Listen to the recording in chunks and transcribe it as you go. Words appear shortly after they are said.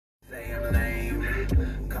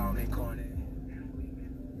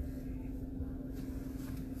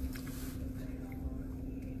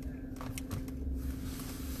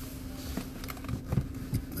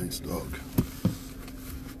Nice dog.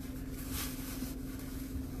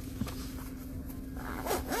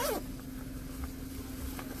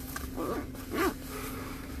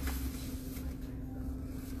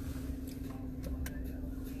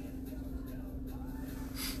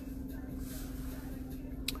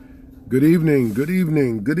 Good evening, good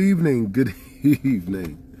evening, good evening, good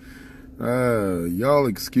evening. Y'all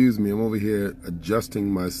excuse me, I'm over here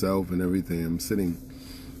adjusting myself and everything. I'm sitting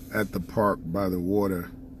at the park by the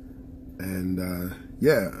water. And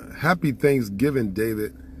yeah, happy Thanksgiving,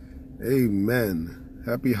 David. Amen.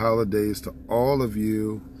 Happy holidays to all of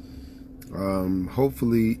you.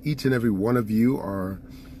 Hopefully each and every one of you are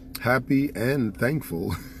happy and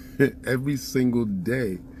thankful every single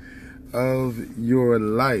day of your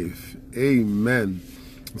life. Amen.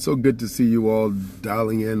 It's so good to see you all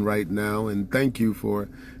dialing in right now, and thank you for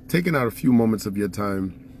taking out a few moments of your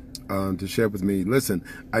time to share with me. Listen,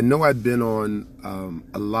 I know I've been on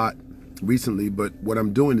a lot recently, but what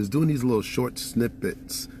I'm doing is doing these little short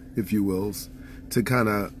snippets, if you will, to kind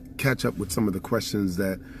of catch up with some of the questions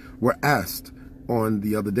that were asked on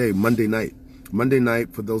the other day, Monday night. Monday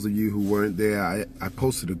night, for those of you who weren't there, I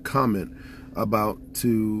posted a comment about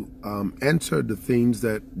to answer the things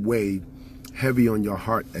that weigh heavy on your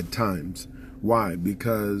heart at times. Why?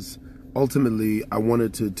 Because ultimately I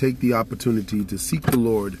wanted to take the opportunity to seek the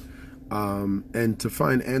Lord and to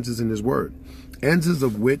find answers in His Word. Answers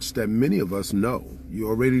of which that many of us know. You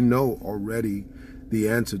already know the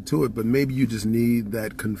answer to it, but maybe you just need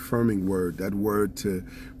that confirming word, that word to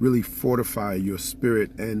really fortify your spirit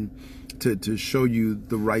and to show you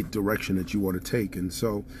the right direction that you ought to take. And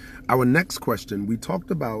so our next question, we talked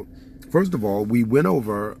about, first of all, we went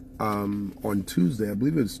over on Tuesday, I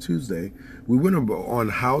believe it was Tuesday, we went over on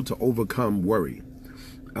how to overcome worry.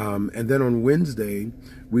 And then on Wednesday,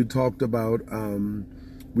 we talked about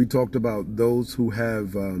those who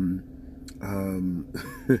have, hold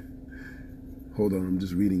on, I'm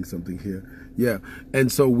just reading something here. Yeah,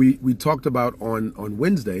 and so we talked about on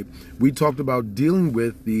Wednesday, we talked about dealing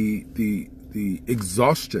with the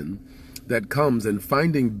exhaustion that comes and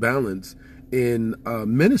finding balance in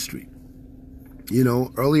ministry. You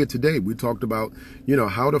know, earlier today we talked about,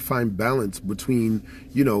 how to find balance between,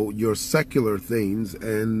 your secular things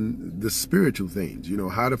and the spiritual things,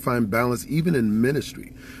 how to find balance even in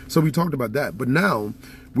ministry. So we talked about that. But now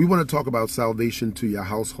we want to talk about salvation to your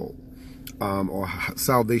household. Or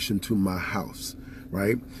salvation to my house,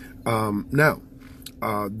 right? Now,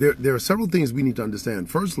 there are several things we need to understand.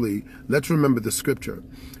 Firstly, let's remember the scripture.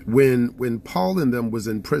 When Paul and them was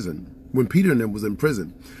in prison, when Peter and them was in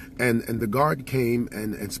prison, and the guard came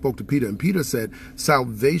and spoke to Peter, and Peter said,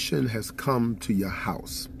 salvation has come to your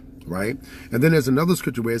house, right? And then there's another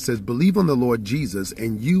scripture where it says, believe on the Lord Jesus,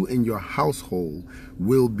 and you and your household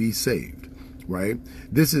will be saved. Right?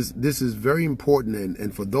 This is very important,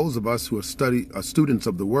 and for those of us who are students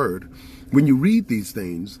of the Word, when you read these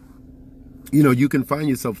things, you can find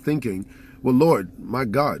yourself thinking, well, Lord, my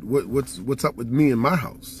God, what's up with me and my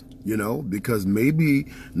house? Because maybe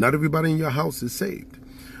not everybody in your house is saved.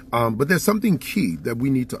 But there's something key that we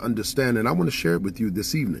need to understand, and I want to share it with you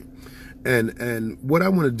this evening. And what I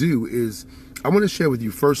want to do is I want to share with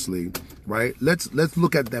you firstly, right? Let's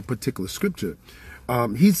look at that particular scripture.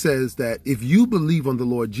 He says that if you believe on the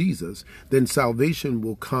Lord Jesus, then salvation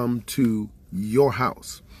will come to your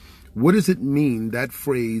house. What does it mean, that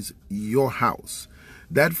phrase, your house?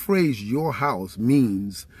 That phrase, your house,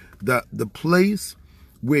 means the place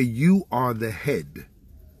where you are the head.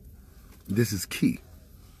 This is key.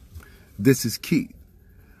 This is key.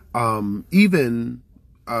 Even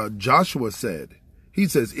Joshua said, he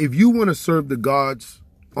says, if you want to serve the gods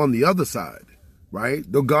on the other side,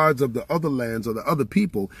 right? The gods of the other lands or the other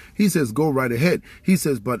people, he says, go right ahead. He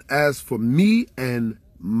says, but as for me and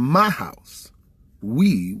my house,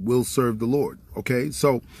 we will serve the Lord. Okay.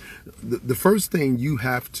 So the first thing you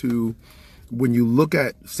have to, when you look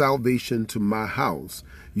at salvation to my house,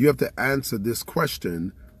 you have to answer this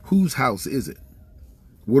question: whose house is it?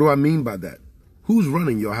 What do I mean by that? Who's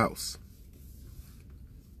running your house?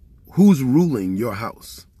 Who's ruling your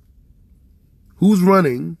house? Who's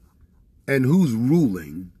running and who's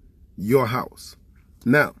ruling your house?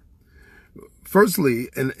 Now, firstly,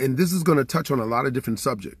 and this is going to touch on a lot of different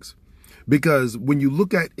subjects, because when you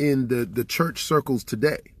look at in the church circles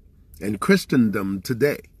today and Christendom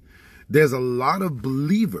today, there's a lot of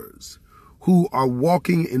believers who are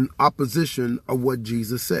walking in opposition of what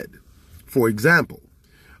Jesus said. For example,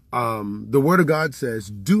 the Word of God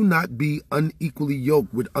says, do not be unequally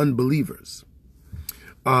yoked with unbelievers.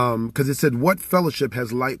 Because it said, what fellowship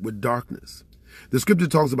has light with darkness? The scripture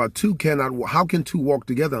talks about how can two walk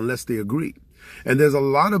together unless they agree? And there's a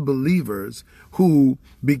lot of believers who,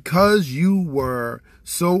 because you were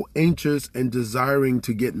so anxious and desiring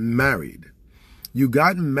to get married, you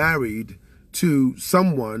got married to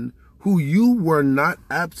someone who you were not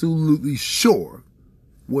absolutely sure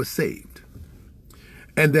was saved.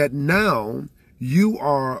 And that now you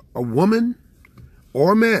are a woman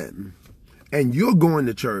or a man and you're going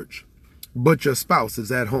to church, but your spouse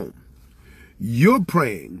is at home. You're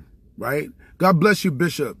praying, right? God bless you,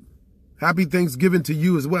 Bishop. Happy Thanksgiving to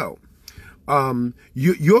you as well.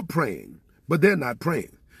 You're praying, but they're not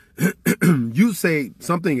praying. You say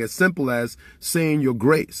something as simple as saying your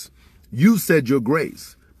grace. You said your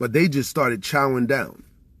grace, but they just started chowing down,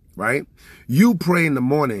 right? You pray in the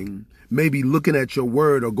morning, maybe looking at your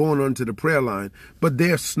word or going onto the prayer line, but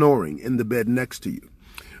they're snoring in the bed next to you.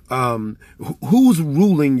 Who's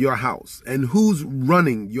ruling your house and who's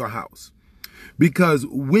running your house? Because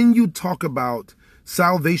when you talk about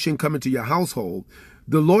salvation coming to your household,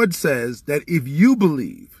 the Lord says that if you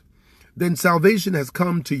believe, then salvation has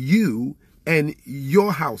come to you and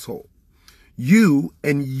your household. You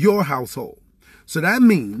and your household. So that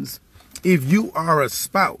means if you are a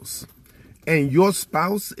spouse and your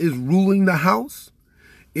spouse is ruling the house,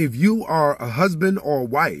 if you are a husband or a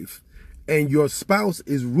wife and your spouse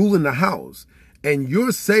is ruling the house and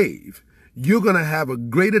you're saved, you're going to have a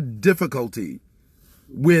greater difficulty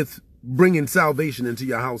with bringing salvation into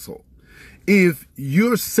your household. If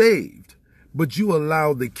you're saved, but you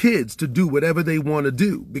allow the kids to do whatever they want to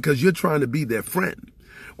do because you're trying to be their friend,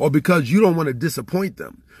 or because you don't want to disappoint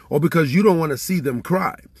them, or because you don't want to see them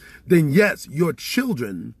cry, then yes, your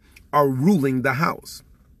children are ruling the house.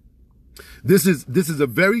 This is a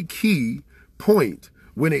very key point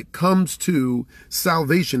when it comes to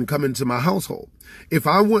salvation coming to my household. If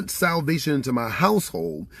I want salvation into my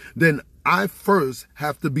household, then I first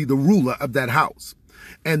have to be the ruler of that house.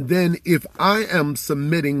 And then if I am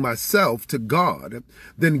submitting myself to God,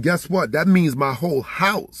 then guess what? That means my whole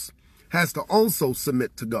house has to also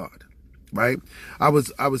submit to God, right? I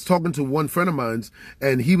was talking to one friend of mine,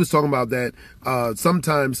 and he was talking about that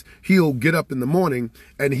sometimes he'll get up in the morning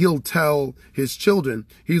and he'll tell his children,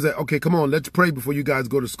 he's like, okay, come on, let's pray before you guys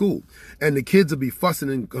go to school. And the kids will be fussing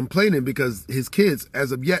and complaining because his kids,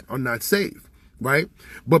 as of yet, are not saved, right?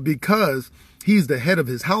 But because he's the head of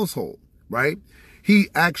his household, right? He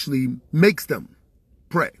actually makes them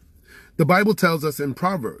pray. The Bible tells us in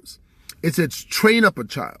Proverbs, it says, train up a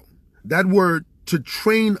child. That word, to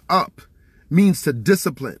train up, means to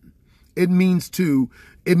discipline. It means to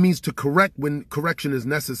correct when correction is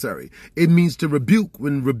necessary. It means to rebuke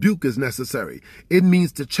when rebuke is necessary. It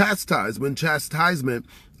means to chastise when chastisement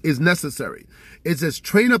is necessary. It says,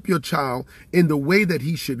 train up your child in the way that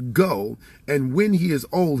he should go, and when he is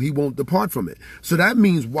old, he won't depart from it. So that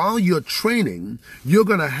means while you're training, you're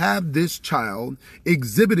going to have this child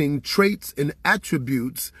exhibiting traits and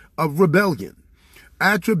attributes of rebellion.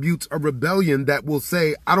 Attributes of rebellion that will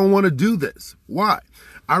say, I don't want to do this. Why?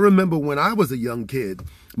 I remember when I was a young kid,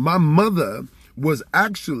 my mother was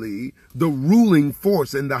actually the ruling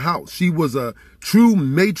force in the house. She was a true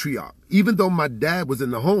matriarch, even though my dad was in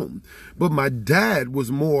the home. But my dad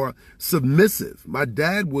was more submissive. My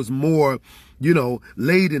dad was more,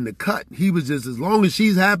 laid in the cut. He was just, as long as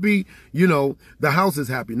she's happy, the house is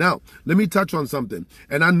happy. Now, let me touch on something.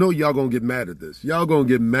 And I know y'all gonna get mad at this. Y'all gonna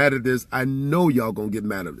get mad at this. I know y'all gonna get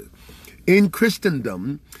mad at this. In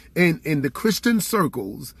Christendom, in the Christian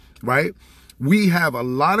circles, right? We have a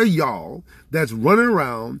lot of y'all that's running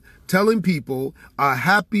around telling people a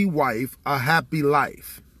happy wife, a happy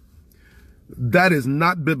life. That is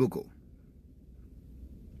not biblical.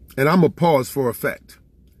 And I'm going to pause for effect.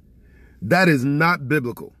 That is not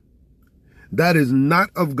biblical. That is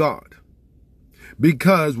not of God.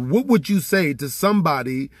 Because what would you say to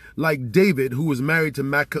somebody like David, who was married to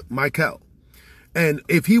Michal? And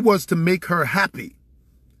if he was to make her happy,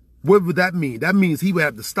 what would that mean? That means he would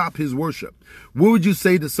have to stop his worship. What would you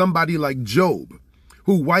say to somebody like Job,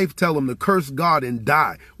 whose wife tell him to curse God and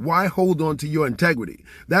die? Why hold on to your integrity?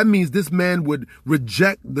 That means this man would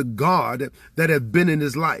reject the God that had been in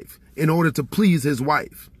his life in order to please his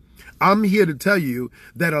wife. I'm here to tell you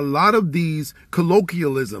that a lot of these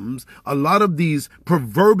colloquialisms, a lot of these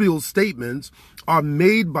proverbial statements are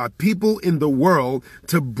made by people in the world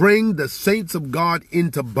to bring the saints of God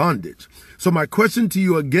into bondage. So my question to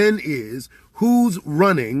you again is, who's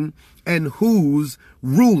running and who's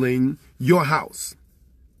ruling your house?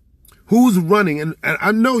 Who's running? And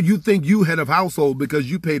I know you think you head of household because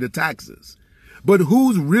you pay the taxes, but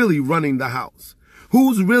who's really running the house?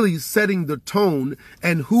 Who's really setting the tone,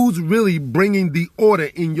 and who's really bringing the order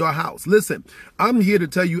in your house? Listen, I'm here to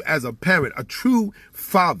tell you as a parent, a true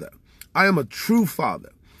father, I am a true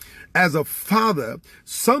father. As a father,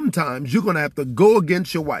 sometimes you're going to have to go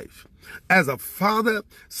against your wife. As a father,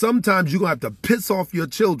 sometimes you're going to have to piss off your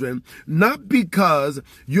children, not because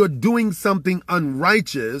you're doing something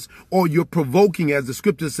unrighteous or you're provoking, as the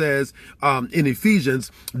scripture says in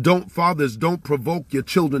Ephesians, fathers don't provoke your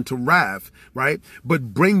children to wrath, right?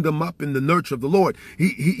 But bring them up in the nurture of the Lord.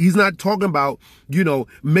 He's not talking about,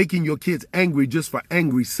 making your kids angry just for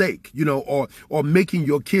angry's sake, or making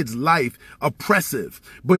your kids' life oppressive.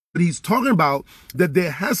 But he's talking about that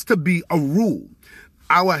there has to be a rule.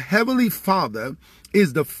 Our Heavenly Father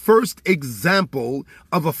is the first example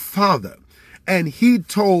of a father. And he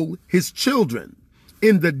told his children,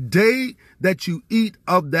 in the day that you eat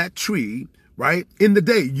of that tree, right? In the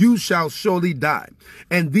day you shall surely die.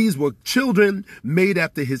 And these were children made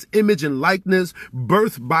after his image and likeness,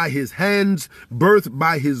 birthed by his hands, birthed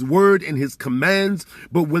by his word and his commands.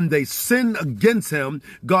 But when they sinned against him,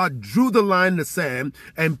 God drew the line in the sand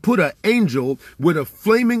and put an angel with a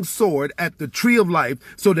flaming sword at the tree of life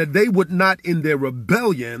so that they would not in their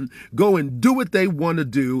rebellion go and do what they want to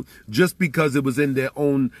do just because it was in their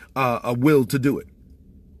own will to do it.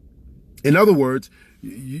 In other words,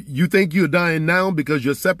 you think you're dying now because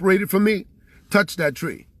you're separated from me? Touch that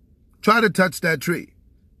tree. Try to touch that tree.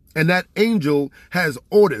 And that angel has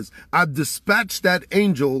orders. I've dispatched that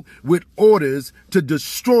angel with orders to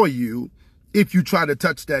destroy you if you try to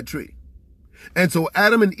touch that tree. And so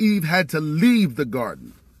Adam and Eve had to leave the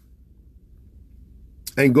garden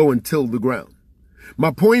and go and till the ground. My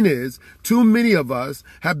point is, too many of us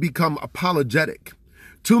have become apologetic.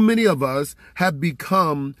 Too many of us have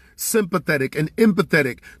become sympathetic and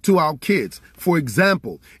empathetic to our kids. For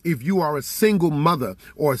example, if you are a single mother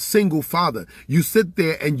or a single father, you sit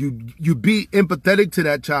there and you be empathetic to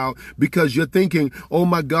that child because you're thinking, oh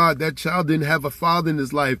my God, that child didn't have a father in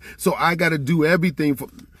his life, so I got to do everything for...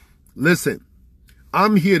 Listen,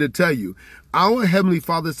 I'm here to tell you, our Heavenly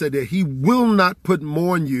Father said that he will not put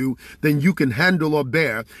more on you than you can handle or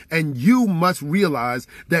bear. And you must realize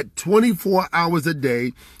that 24 hours a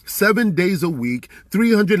day, 7 days a week,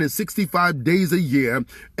 365 days a year,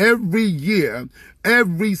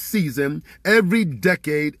 every season, every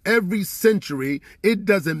decade, every century, it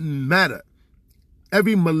doesn't matter.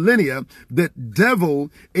 Every millennia, the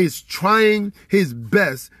devil is trying his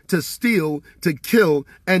best to steal, to kill,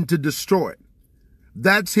 and to destroy.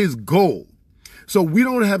 That's his goal. So we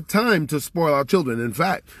don't have time to spoil our children. In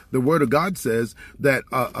fact, the word of God says that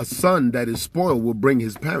a son that is spoiled will bring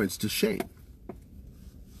his parents to shame.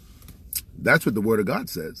 That's what the word of God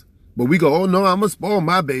says. But we go, oh no, I'm going to spoil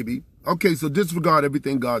my baby. Okay, so disregard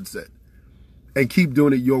everything God said and keep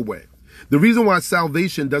doing it your way. The reason why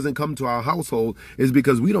salvation doesn't come to our household is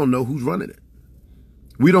because we don't know who's running it.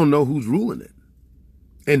 We don't know who's ruling it.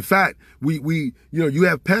 In fact, you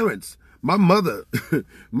have parents. My mother,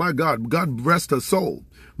 my God rest her soul.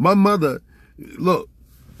 My mother, look,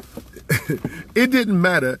 it didn't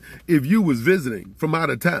matter if you was visiting from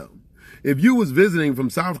out of town. If you was visiting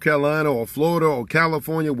from South Carolina or Florida or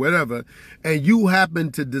California, whatever, and you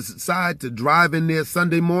happened to decide to drive in there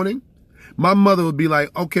Sunday morning, my mother would be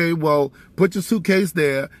like, okay, well, put your suitcase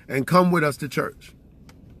there and come with us to church.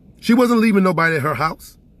 She wasn't leaving nobody at her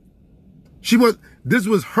house. This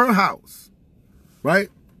was her house, right?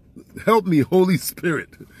 Help me, Holy Spirit.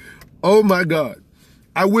 Oh my God.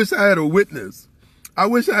 I wish I had a witness. I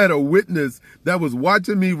wish I had a witness that was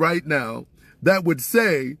watching me right now that would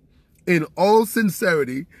say, in all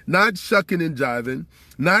sincerity, not shucking and jiving,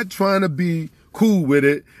 not trying to be cool with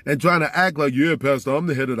it and trying to act like, yeah, Pastor, I'm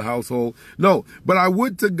the head of the household. No, but I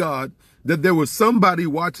would to God that there was somebody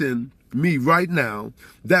watching me right now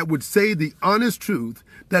that would say the honest truth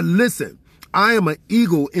that, listen, I am an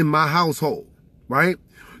eagle in my household, right?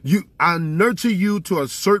 I nurture you to a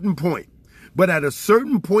certain point, but at a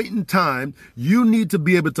certain point in time, you need to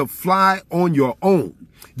be able to fly on your own.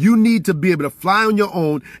 You need to be able to fly on your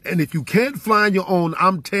own. And if you can't fly on your own,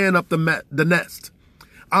 I'm tearing up the nest.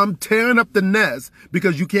 I'm tearing up the nest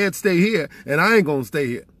because you can't stay here and I ain't going to stay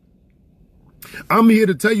here. I'm here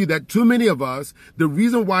to tell you that too many of us, the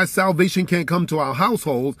reason why salvation can't come to our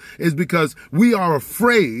households is because we are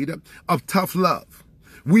afraid of tough love.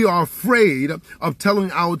 We are afraid of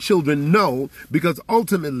telling our children no because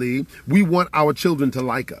ultimately we want our children to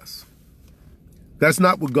like us. That's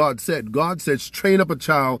not what God said. God says train up a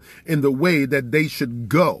child in the way that they should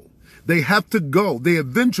go. They have to go. They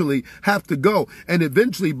eventually have to go. And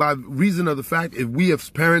eventually, by reason of the fact, if we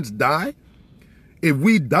as parents die, if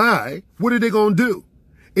we die, what are they going to do?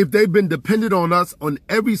 if they've been dependent on us on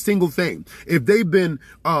every single thing, if they've been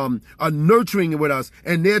nurturing with us,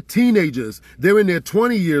 and they're teenagers, they're in their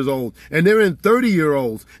 20 years old, and they're in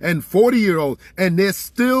 30-year-olds and 40-year-olds, and they're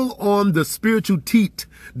still on the spiritual teat,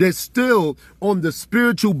 they're still on the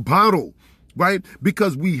spiritual bottle, right?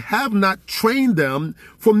 Because we have not trained them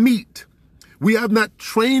for meat. We have not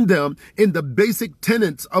trained them in the basic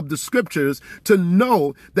tenets of the scriptures to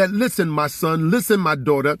know that, listen, my son, listen, my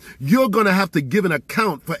daughter, you're going to have to give an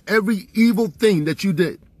account for every evil thing that you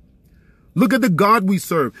did. Look at the God we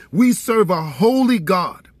serve. We serve a holy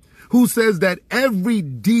God who says that every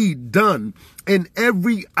deed done and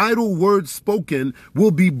every idle word spoken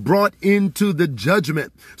will be brought into the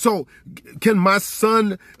judgment. So can my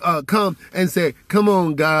son come and say, come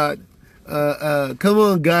on, God. Come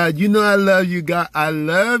on, God. You know I love you, God. I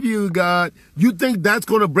love you, God. You think that's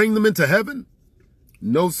going to bring them into heaven?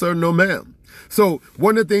 No, sir. No, ma'am. So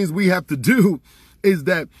one of the things we have to do is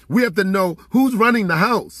that we have to know who's running the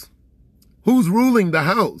house, who's ruling the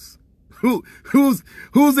house, who's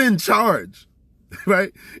in charge,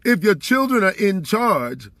 right? If your children are in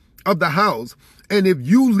charge of the house, and if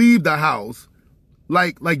you leave the house,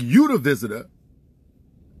 like you the visitor,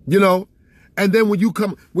 you know. And then when you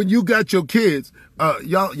got your kids,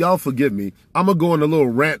 y'all forgive me. I'm going to go on a little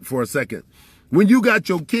rant for a second. When you got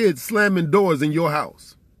your kids slamming doors in your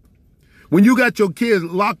house, when you got your kids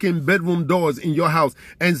locking bedroom doors in your house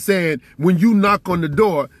and saying, when you knock on the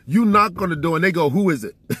door, and they go, who is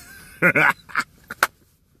it?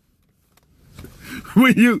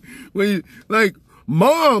 when you, like,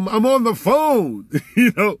 Mom, I'm on the phone,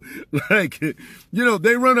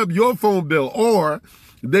 they run up your phone bill, or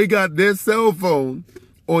they got their cell phone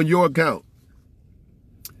on your account,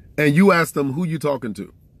 and you ask them who you talking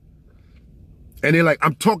to, and they're like,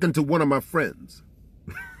 I'm talking to one of my friends.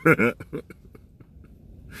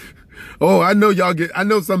 Oh, I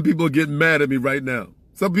know some people get mad at me right now.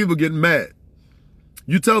 Some people get mad.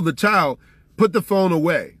 You tell the child, put the phone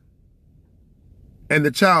away, and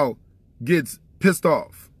the child gets pissed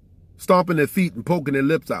off, stomping their feet and poking their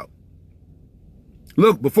lips out.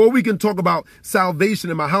 Look, before we can talk about salvation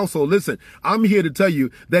in my household, listen, I'm here to tell you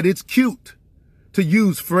that it's cute to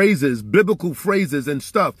use phrases, biblical phrases and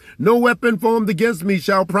stuff. No weapon formed against me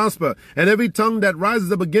shall prosper, and every tongue that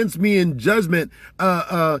rises up against me in judgment,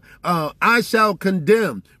 I shall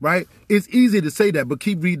condemn, right? It's easy to say that, but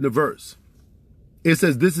keep reading the verse. It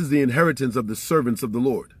says, this is the inheritance of the servants of the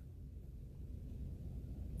Lord.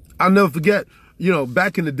 I'll never forget,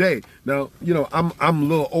 back in the day, now, I'm a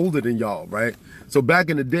little older than y'all, right? So back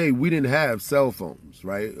in the day, we didn't have cell phones,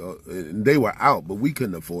 right? They were out, but we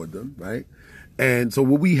couldn't afford them, right? And so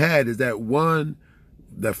what we had is that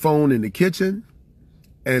phone in the kitchen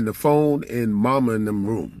and the phone in mama in them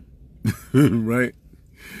room, right?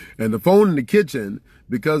 And the phone in the kitchen,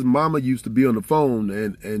 because mama used to be on the phone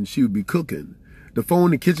and she would be cooking, the phone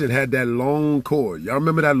in the kitchen had that long cord. Y'all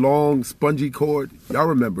remember that long spongy cord? Y'all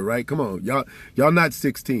remember, right? Come on. Y'all not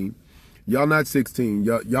 16. Y'all not 16.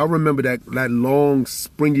 Y'all remember that long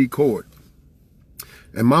springy cord.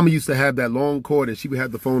 And mama used to have that long cord, and she would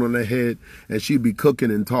have the phone on her head, and she'd be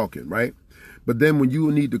cooking and talking, right? But then when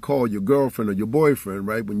you need to call your girlfriend or your boyfriend,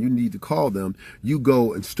 right, when you need to call them, you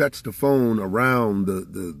go and stretch the phone around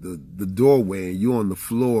the doorway, and you're on the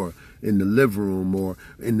floor in the living room or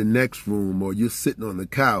in the next room, or you're sitting on the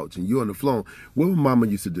couch and you're on the phone. What would mama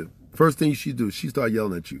used to do? First thing she'd do, she'd start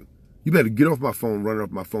yelling at you. You better get off my phone, run off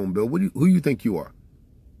my phone bill. Who you think you are?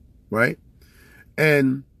 Right?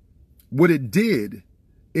 And what it did,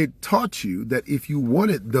 it taught you that if you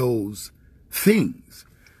wanted those things,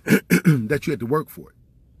 that you had to work for it.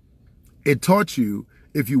 It taught you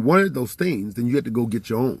if you wanted those things, then you had to go get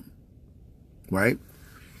your own. Right?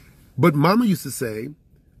 But mama used to say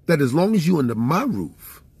that as long as you're under my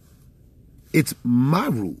roof, it's my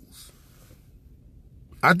rules.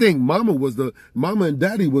 I think mama and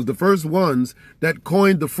daddy was the first ones that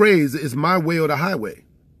coined the phrase, it's my way or the highway.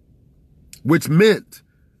 Which meant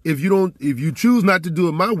if you choose not to do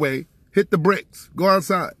it my way, hit the bricks, go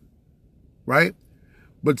outside. Right?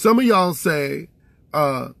 But some of y'all say,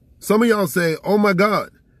 oh my God,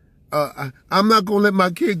 I'm not going to let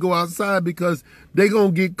my kid go outside because they're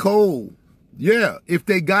going to get cold. Yeah, if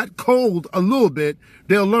they got cold a little bit,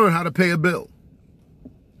 they'll learn how to pay a bill.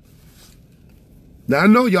 Now, I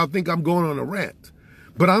know y'all think I'm going on a rant,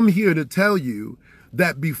 but I'm here to tell you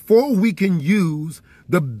that before we can use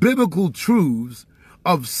the biblical truths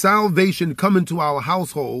of salvation come into our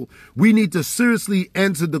household, we need to seriously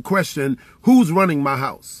answer the question, who's running my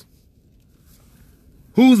house?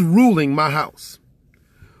 Who's ruling my house?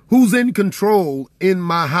 Who's in control in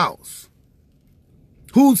my house?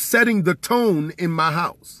 Who's setting the tone in my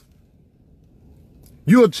house?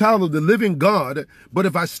 You're a child of the living God, but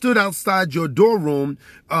if I stood outside your doorroom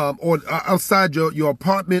or outside your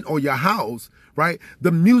apartment or your house, right,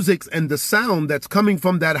 the music and the sound that's coming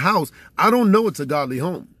from that house, I don't know it's a godly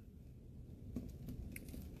home.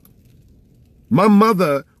 My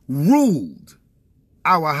mother ruled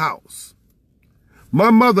our house. My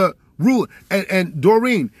mother ruled, and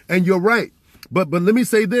Doreen, and you're right, but let me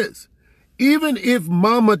say this. Even if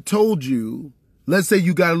mama told you, let's say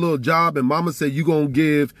you got a little job and mama said you're going to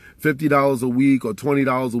give $50 a week or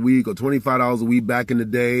 $20 a week or $25 a week back in the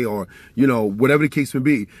day, or, you know, whatever the case may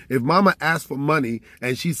be. If mama asked for money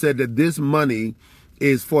and she said that this money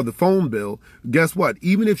is for the phone bill, guess what?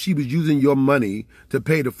 Even if she was using your money to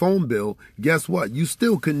pay the phone bill, guess what? You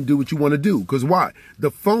still couldn't do what you want to do. Because why? The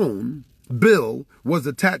phone bill was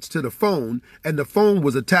attached to the phone, and the phone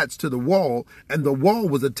was attached to the wall, and the wall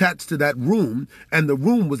was attached to that room, and the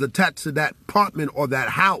room was attached to that apartment or that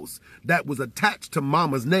house that was attached to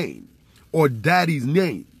mama's name or daddy's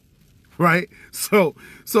name, right? So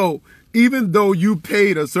even though you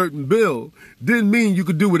paid a certain bill, didn't mean you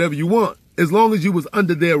could do whatever you want, as long as you was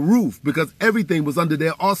under their roof, because everything was under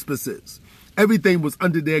their auspices. Everything was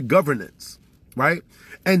under their governance, right?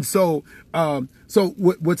 And so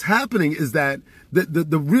what's happening is that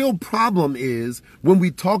the real problem is when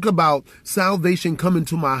we talk about salvation coming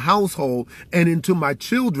to my household and into my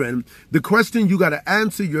children, the question you got to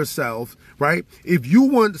answer yourself, right? If you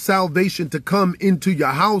want salvation to come into your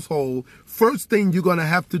household, first thing you're going to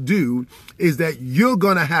have to do is that you're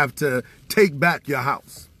going to have to take back your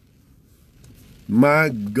house. My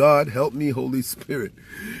God, help me, Holy Spirit.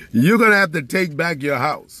 You're going to have to take back your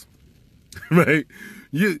house, right?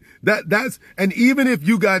 And even if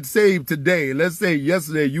you got saved today, let's say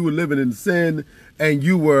yesterday you were living in sin and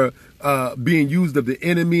you were being used of the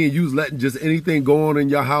enemy and you was letting just anything go on in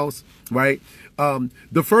your house, right?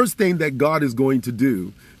 The first thing that God is going to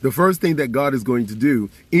do,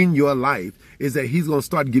 in your life is that he's going to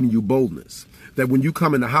start giving you boldness. That when you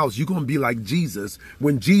come in the house, you're going to be like Jesus.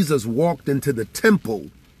 When Jesus walked into the temple,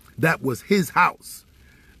 that was his house,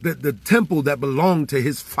 the temple that belonged to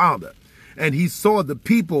his Father. And he saw the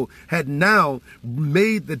people had now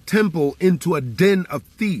made the temple into a den of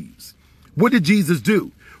thieves. What did Jesus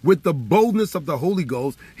do? With the boldness of the Holy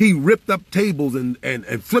Ghost, he ripped up tables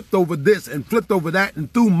and flipped over this and flipped over that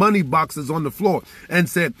and threw money boxes on the floor and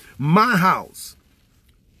said, my house,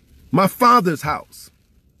 my Father's house,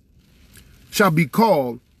 shall be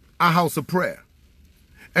called a house of prayer.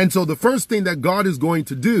 And so the first thing that God is going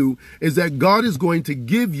to do is that God is going to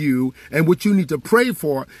give you, and what you need to pray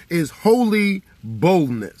for is holy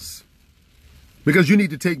boldness. Because you need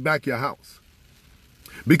to take back your house.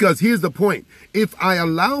 Because here's the point. If I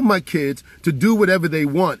allow my kids to do whatever they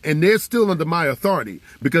want, and they're still under my authority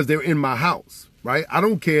because they're in my house, right? I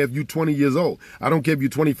don't care if you're 20 years old. I don't care if you're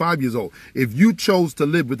 25 years old. If you chose to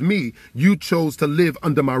live with me, you chose to live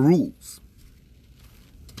under my rules.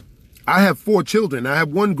 I have 4 children. I have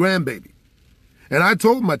 1 grandbaby. And I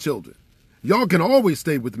told my children, y'all can always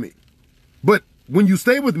stay with me. But when you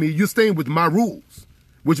stay with me, you're staying with my rules.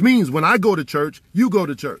 Which means when I go to church, you go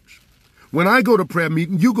to church. When I go to prayer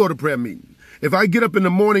meeting, you go to prayer meeting. If I get up in the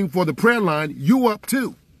morning for the prayer line, you up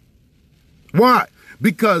too. Why?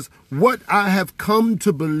 Because what I have come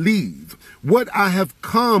to believe, what I have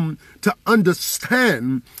come to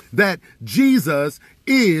understand, that Jesus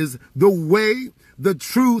is the way, the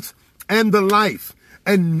truth, and the life.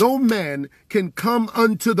 And no man can come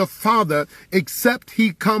unto the Father except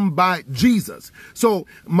he come by Jesus. So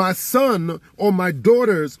my son or my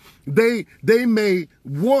daughters, they may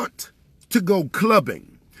want to go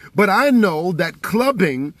clubbing, but I know that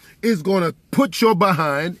clubbing is going to put your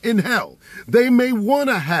behind in hell. They may want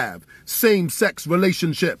to have same-sex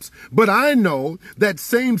relationships, but I know that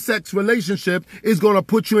same-sex relationship is going to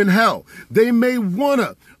put you in hell. They may want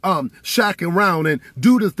to shack around and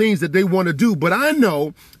do the things that they want to do, but I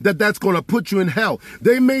know that that's going to put you in hell.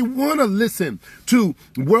 They may want to listen to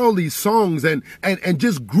worldly songs and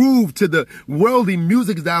just groove to the worldly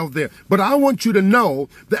music that's out there, but I want you to know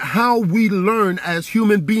that how we learn as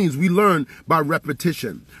human beings, we learn by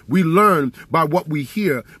repetition. We learn by what we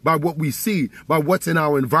hear, by what we see, by what's in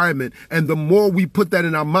our environment. And the more we put that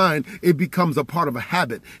in our mind, it becomes a part of a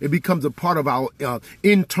habit. It becomes a part of our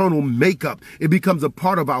internal makeup. It becomes a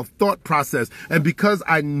part of our thought process. And because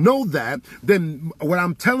I know that, then what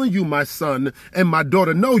I'm telling you, my son and my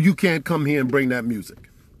daughter, no, you can't come here and bring that music.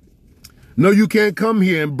 No, you can't come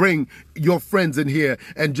here and bring your friends in here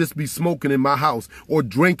and just be smoking in my house or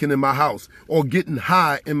drinking in my house or getting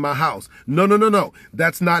high in my house. No, no, no, no.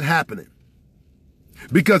 That's not happening.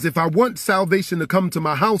 Because if I want salvation to come to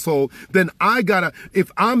my household, then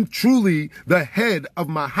if I'm truly the head of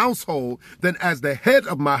my household, then as the head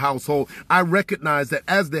of my household, I recognize that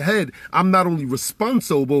as the head, I'm not only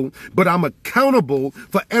responsible, but I'm accountable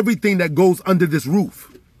for everything that goes under this roof.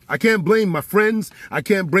 I can't blame my friends. I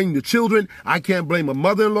can't blame the children. I can't blame a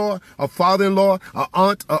mother-in-law, a father-in-law, a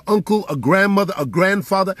aunt, a uncle, a grandmother, a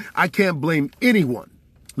grandfather. I can't blame anyone.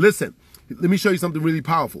 Listen, let me show you something really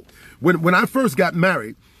powerful. When I first got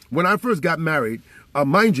married,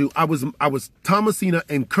 mind you, I was Thomasina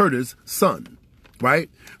and Curtis' son, right?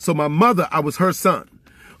 So my mother, I was her son.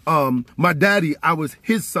 My daddy, I was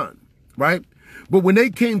his son, right? But when they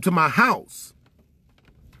came to my house,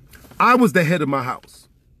 I was the head of my house.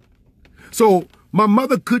 So my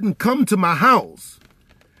mother couldn't come to my house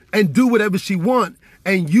and do whatever she want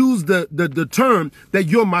and use the term that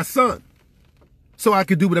you're my son. So I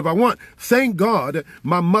could do whatever I want. Thank God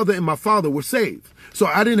my mother and my father were saved. So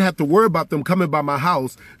I didn't have to worry about them coming by my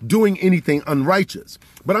house doing anything unrighteous.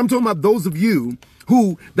 But I'm talking about those of you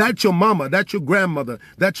who, that's your mama, that's your grandmother,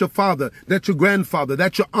 that's your father, that's your grandfather,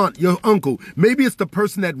 that's your aunt, your uncle. Maybe it's the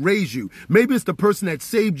person that raised you. Maybe it's the person that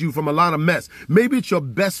saved you from a lot of mess. Maybe it's your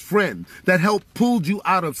best friend that helped pull you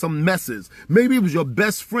out of some messes. Maybe it was your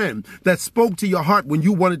best friend that spoke to your heart when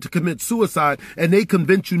you wanted to commit suicide and they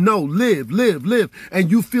convinced you, no, live, live, live. And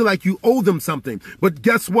you feel like you owe them something. But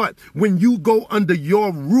guess what? When you go under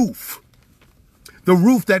your roof, the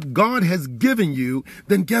roof that God has given you,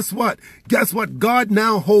 then guess what? Guess what? God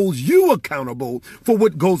now holds you accountable for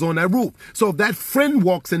what goes on that roof. So if that friend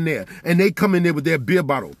walks in there and they come in there with their beer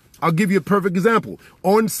bottle, I'll give you a perfect example.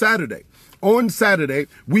 On Saturday,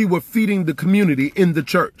 we were feeding the community in the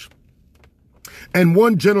church. And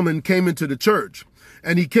one gentleman came into the church,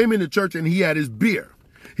 and he came into church and he had his beer.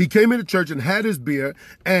 He came into church and had his beer,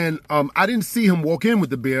 and I didn't see him walk in with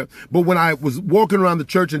the beer, but when I was walking around the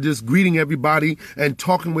church and just greeting everybody and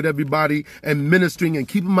talking with everybody and ministering and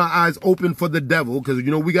keeping my eyes open for the devil, because, you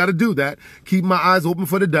know, we got to do that, keep my eyes open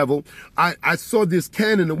for the devil, I saw this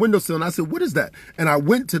can in the windowsill, and I said, what is that? And I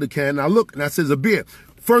went to the can, and I looked, and I said, it's a beer.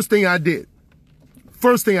 First thing I did,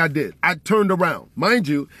 I turned around. Mind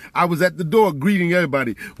you, I was at the door greeting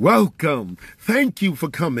everybody. Welcome. Thank you for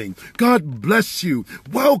coming. God bless you.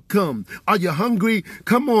 Welcome. Are you hungry?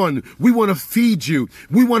 Come on. We want to feed you.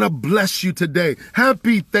 We want to bless you today.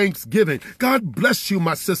 Happy Thanksgiving. God bless you,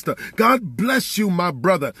 my sister. God bless you, my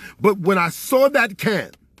brother. But when I saw that can,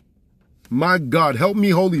 my God, help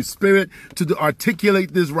me, Holy Spirit, to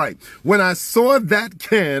articulate this right. When I saw that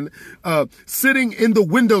can sitting in the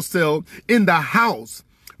windowsill in the house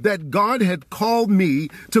that God had called me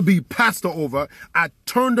to be pastor over, I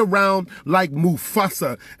turned around like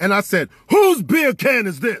Mufasa and I said, whose beer can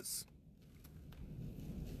is this?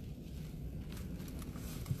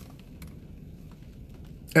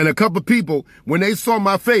 And a couple of people, when they saw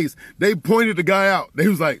my face, they pointed the guy out. They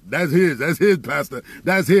was like, that's his, pastor,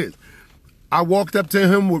 that's his. I walked up to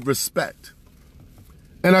him with respect.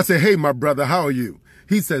 And I said, hey, my brother, how are you?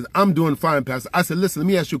 He says, I'm doing fine, pastor. I said, listen, let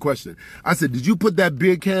me ask you a question. I said, did you put that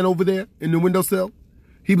beer can over there in the windowsill?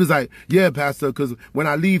 He was like, yeah, pastor, because when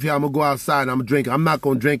I leave here, I'm going to go outside and I'm going to drink. I'm not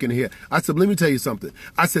going to drink in here. I said, let me tell you something.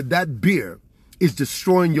 I said, that beer is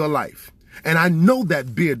destroying your life. And I know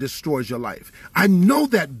that beer destroys your life. I know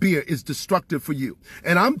that beer is destructive for you.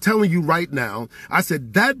 And I'm telling you right now, I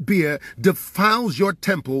said that beer defiles your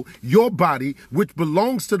temple, your body, which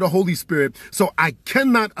belongs to the Holy Spirit. So I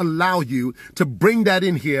cannot allow you to bring that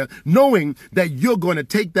in here, knowing that you're going to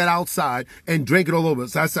take that outside and drink it all over.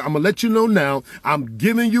 So I said, I'm going to let you know now, I'm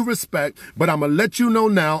giving you respect, but I'm going to let you know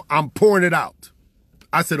now, I'm pouring it out.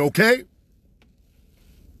 I said, okay.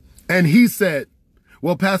 And he said,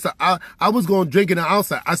 well, pastor, I was going to drink it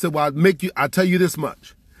outside. I said, well, I'll tell you this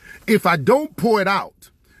much. If I don't pour it out,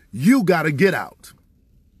 you got to get out.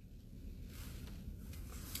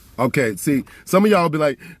 Okay, see, some of y'all will be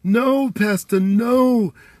like, no, pastor,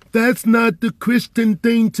 no, that's not the Christian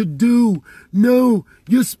thing to do. No,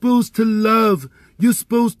 you're supposed to love. You're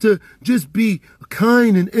supposed to just be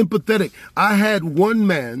kind and empathetic. I had one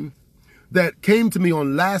man that came to me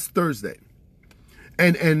on last Thursday.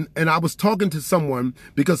 And I was talking to someone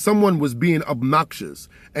because someone was being obnoxious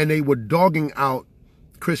and they were dogging out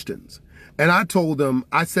Christians. And I told them,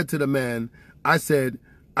 I said to the man, I said,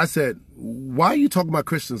 why are you talking about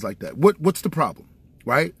Christians like that? What's the problem?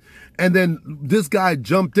 Right? And then this guy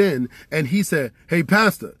jumped in and he said, hey,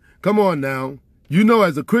 pastor, come on now. You know,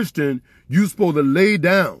 as a Christian, you're supposed to lay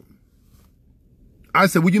down. I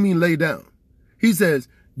said, what do you mean lay down? He says,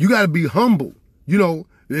 you got to be humble. You know,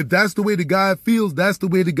 if that's the way the guy feels, that's the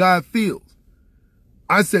way the guy feels.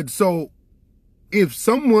 I said, so if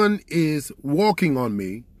someone is walking on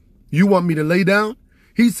me, you want me to lay down?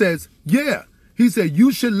 He says, yeah. He said,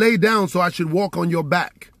 you should lay down so I should walk on your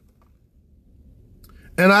back.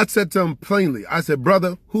 And I said to him plainly, I said,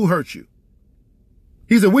 brother, who hurt you?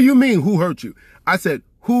 He said, what do you mean, who hurt you? I said,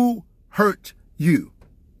 who hurt you?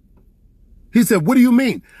 He said, what do you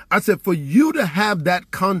mean? I said, for you to have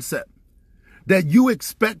that concept that you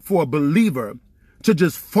expect for a believer to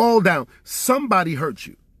just fall down, somebody hurt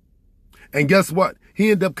you. And guess what?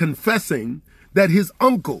 He ended up confessing that his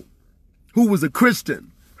uncle, who was a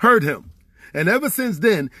Christian, hurt him. And ever since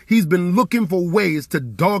then, he's been looking for ways to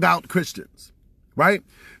dog out Christians, right?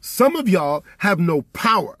 Some of y'all have no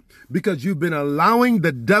power because you've been allowing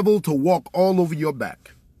the devil to walk all over your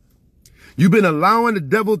back. You've been allowing the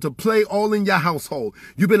devil to play all in your household.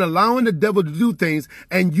 You've been allowing the devil to do things,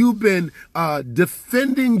 and you've been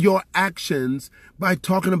defending your actions by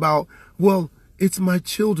talking about, well, it's my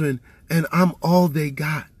children and I'm all they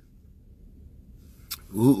got.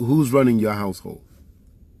 Who's running your household?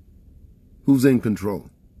 Who's in control?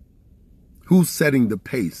 Who's setting the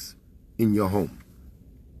pace in your home?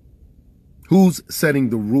 Who's setting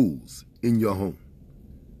the rules in your home?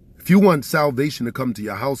 If you want salvation to come to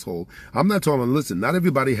your household, I'm not talking about, listen, not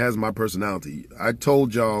everybody has my personality. I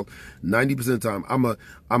told y'all 90% of the time,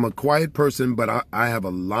 I'm a quiet person, but I have a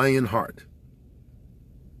lion heart.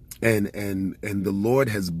 And the Lord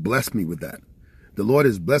has blessed me with that. The Lord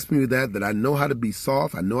has blessed me with that I know how to be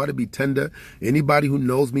soft. I know how to be tender. Anybody who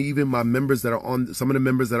knows me, even my members that are on, some of the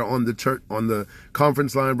members that are on the church, on the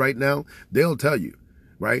conference line right now, they'll tell you,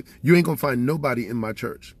 right? You ain't gonna find nobody in my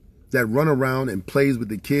church that run around and plays with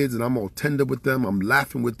the kids, and I'm all tender with them. I'm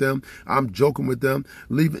laughing with them. I'm joking with them.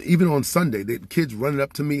 Even on Sunday, the kids running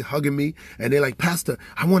up to me, hugging me, and they're like, Pastor,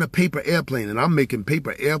 I want a paper airplane. And I'm making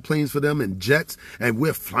paper airplanes for them and jets, and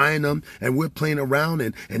we're flying them, and we're playing around,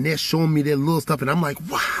 and they're showing me their little stuff. And I'm like,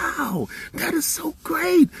 wow, that is so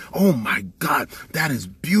great. Oh my God, that is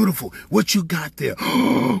beautiful. What you got there?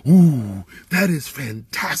 Ooh, that is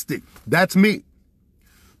fantastic. That's me.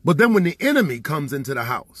 But then when the enemy comes into the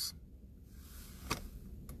house,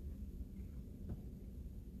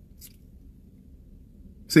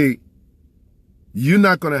 see, you're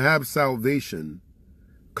not going to have salvation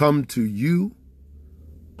come to you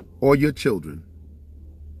or your children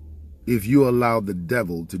if you allow the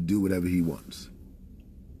devil to do whatever he wants.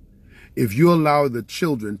 If you allow the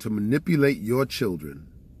children to manipulate your children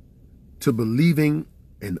to believing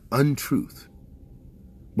an untruth,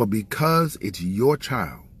 but because it's your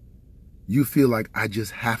child, you feel like I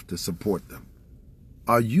just have to support them.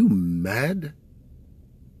 Are you mad?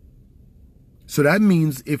 So that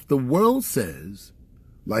means if the world says,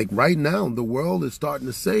 like right now, the world is starting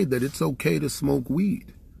to say that it's okay to smoke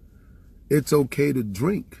weed. It's okay to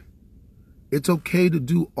drink. It's okay to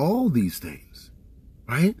do all these things,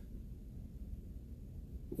 right?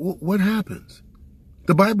 What happens?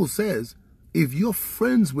 The Bible says, if you're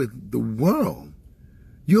friends with the world,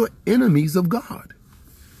 you're enemies of God.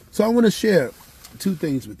 So I want to share two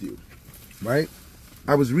things with you, right?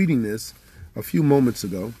 I was reading this a few moments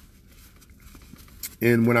ago,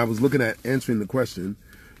 and when I was looking at answering the question,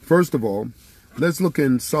 first of all, let's look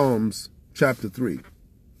in Psalms chapter 3.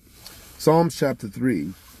 Psalms chapter 3,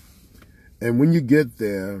 and when you get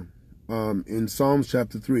there, in Psalms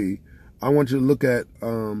chapter 3, I want you to look at,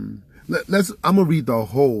 I'm going to read the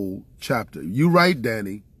whole chapter. You right,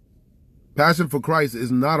 Danny. Passion for Christ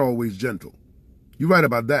is not always gentle. You're right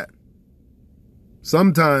about that.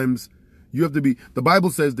 Sometimes you have to be, the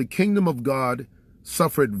Bible says the kingdom of God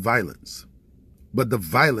suffered violence, but the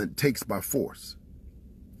violent takes by force.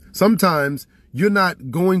 Sometimes you're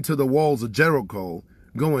not going to the walls of Jericho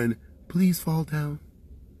going, please fall down.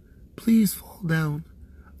 Please fall down.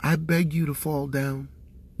 I beg you to fall down.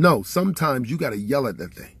 No, sometimes you got to yell at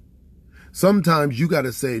that thing. Sometimes you got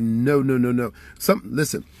to say, no, no, no, no.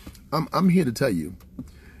 Listen, I'm here to tell you,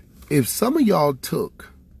 if some of y'all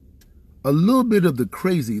took a little bit of the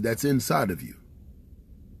crazy that's inside of you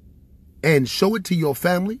and show it to your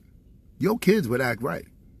family, your kids would act right.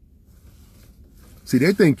 See,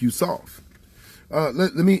 they think you soft.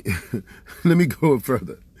 Let me let me go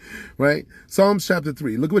further, right? Psalms chapter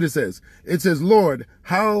 3, look what it says. It says, Lord,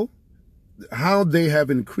 how they have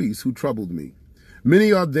increased who troubled me.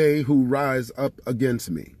 Many are they who rise up against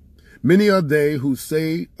me. Many are they who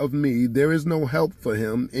say of me, there is no help for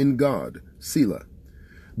him in God. Selah.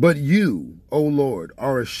 But you, O Lord,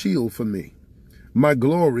 are a shield for me, my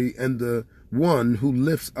glory and the one who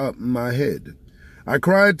lifts up my head. I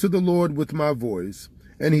cried to the Lord with my voice,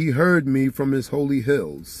 and he heard me from his holy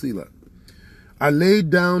hills. Selah. I laid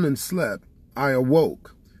down and slept. I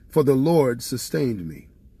awoke, for the Lord sustained me.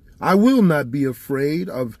 I will not be afraid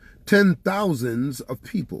of 10,000s of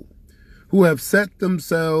people who have set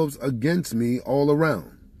themselves against me all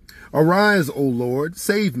around. Arise, O Lord,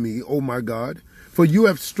 save me, O my God, for you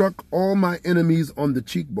have struck all my enemies on the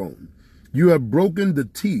cheekbone. You have broken the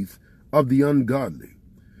teeth of the ungodly.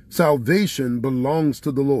 Salvation belongs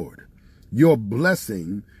to the Lord. Your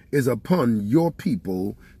blessing is upon your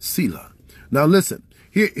people, Selah. Now listen,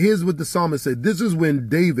 here's what the psalmist said. This is when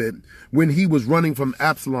David, when he was running from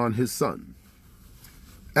Absalom, his son.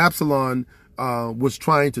 Absalom was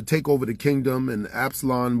trying to take over the kingdom, and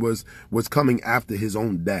Absalom was coming after his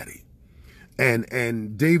own daddy.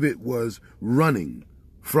 And David was running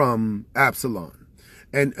from Absalom.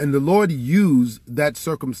 And the Lord used that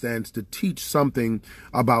circumstance to teach something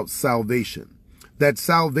about salvation. That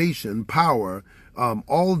salvation, power,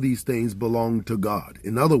 all these things belong to God.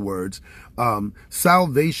 In other words,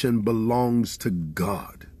 salvation belongs to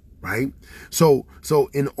God, right? So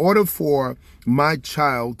in order for my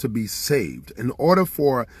child to be saved, in order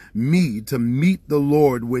for me to meet the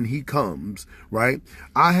Lord when he comes, right,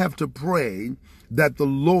 I have to pray that the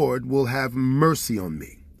Lord will have mercy on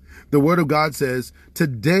me. The word of God says,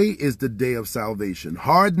 today is the day of salvation.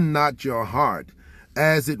 Harden not your heart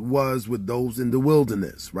as it was with those in the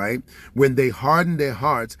wilderness, right? When they hardened their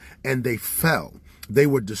hearts and they fell. They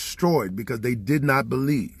were destroyed because they did not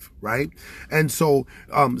believe, right? And so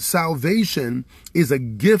salvation is a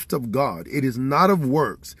gift of God. It is not of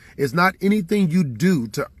works. It's not anything you do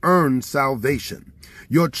to earn salvation.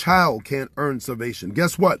 Your child can't earn salvation.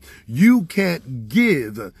 Guess what? You can't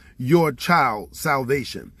give your child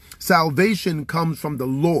salvation. Salvation comes from the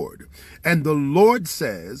Lord. And the Lord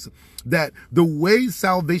says that the way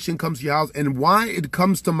salvation comes to your house and why it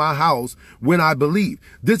comes to my house when I believe.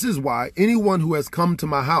 This is why anyone who has come to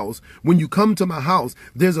my house, when you come to my house,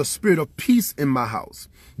 there's a spirit of peace in my house.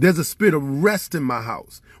 There's a spirit of rest in my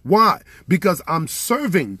house. Why? Because I'm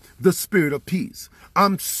serving the spirit of peace.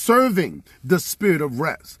 I'm serving the spirit of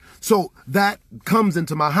rest. So that comes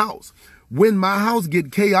into my house. When my house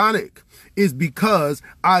get chaotic, is because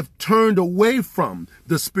I've turned away from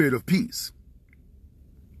the spirit of peace.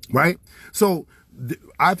 Right? So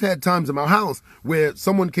I've had times in my house where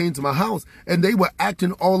someone came to my house and they were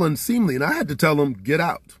acting all unseemly, and I had to tell them, get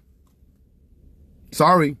out.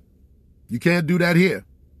 Sorry, you can't do that here.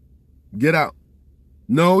 Get out.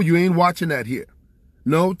 No, you ain't watching that here.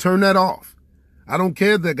 No, turn that off. I don't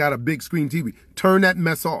care if they got a big screen TV. Turn that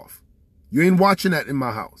mess off. You ain't watching that in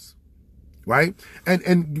my house. Right?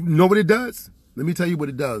 And you know what it does? Let me tell you what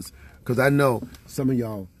it does. Because I know some of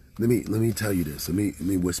y'all, let me tell you this. Let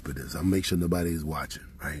me whisper this. I'll make sure nobody is watching,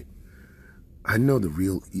 right? I know the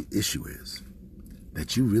real issue is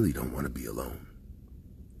that you really don't want to be alone.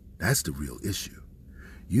 That's the real issue.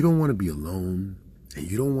 You don't want to be alone, and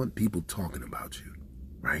you don't want people talking about you,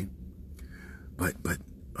 right? But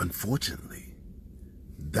unfortunately,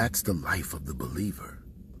 that's the life of the believer.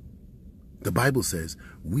 The Bible says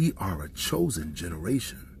we are a chosen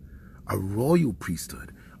generation, a royal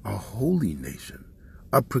priesthood, a holy nation,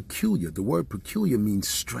 a peculiar. The word peculiar means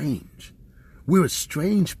strange. We're a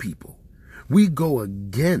strange people. We go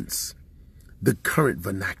against the current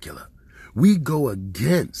vernacular. We go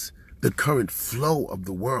against the current flow of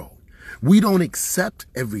the world. We don't accept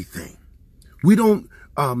everything. We don't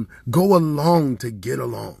go along to get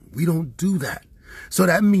along. We don't do that. So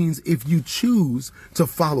that means if you choose to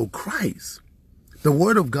follow Christ, the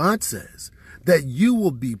word of God says that you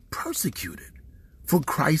will be persecuted for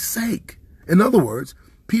Christ's sake. In other words,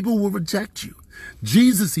 people will reject you.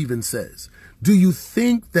 Jesus even says, do you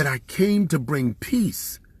think that I came to bring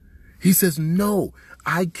peace? He says, no,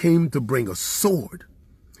 I came to bring a sword.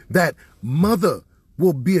 That mother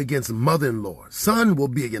will be against mother-in-law. Son will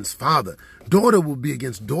be against father. Daughter will be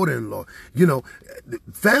against daughter-in-law. You know,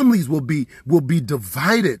 families will be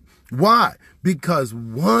divided. Why? Because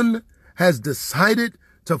one has decided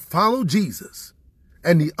to follow Jesus,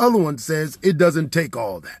 and the other one says it doesn't take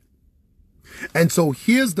all that. And so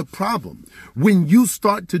here's the problem. When you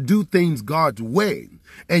start to do things God's way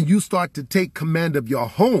and you start to take command of your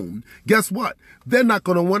home, guess what? They're not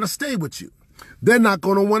going to want to stay with you. They're not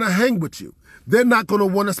going to want to hang with you. They're not going to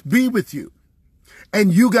want to be with you.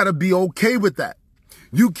 And you got to be okay with that.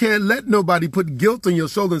 You can't let nobody put guilt on your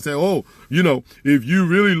shoulder and say, oh, you know, if you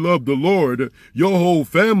really love the Lord, your whole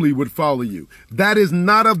family would follow you. That is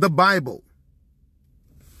not of the Bible.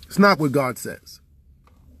 It's not what God says.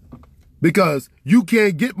 Because you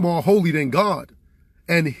can't get more holy than God.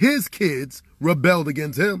 And his kids rebelled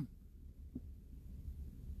against him.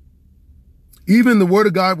 Even the word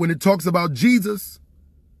of God, when it talks about Jesus,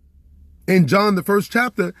 in John, the 1st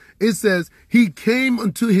chapter, it says, he came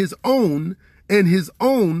unto his own, and his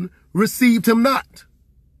own received him not.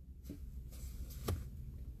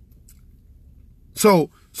 So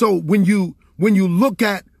when you look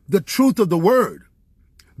at the truth of the word,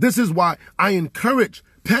 this is why I encourage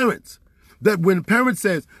parents that when parents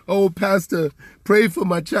says, "Oh, pastor, pray for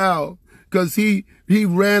my child because he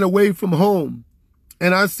ran away from home."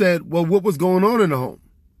 And I said, "Well, what was going on in the home?"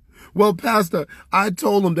 "Well, pastor, I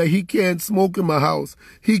told him that he can't smoke in my house.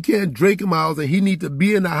 He can't drink in my house, and he need to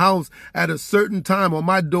be in the house at a certain time or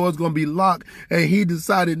my door's going to be locked, and he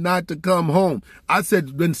decided not to come home." I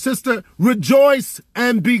said, "Then sister, rejoice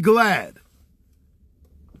and be glad."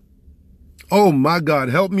 Oh my God,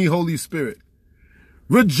 help me, Holy Spirit.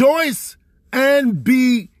 Rejoice and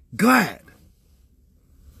be glad.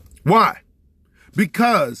 Why?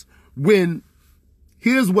 Because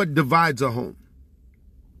here's what divides a home.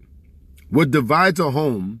 What divides a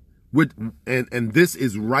home, and this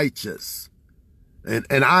is righteous. And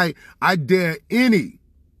I dare any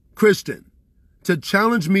Christian to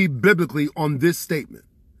challenge me biblically on this statement.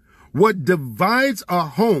 What divides a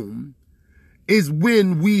home is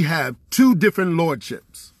when we have two different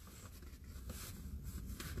lordships.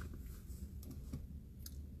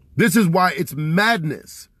 This is why it's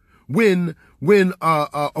madness when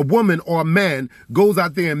a woman or a man goes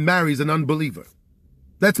out there and marries an unbeliever.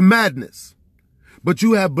 That's madness. But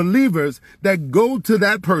you have believers that go to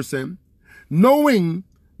that person knowing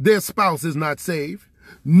their spouse is not saved,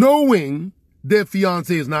 knowing their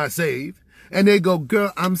fiance is not saved, and they go,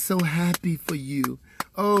 "Girl, I'm so happy for you.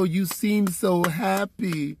 Oh, you seem so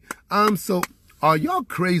happy. Are y'all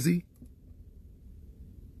crazy?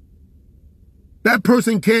 That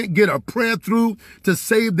person can't get a prayer through to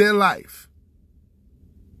save their life.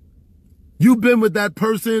 You've been with that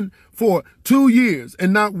person for 2 years,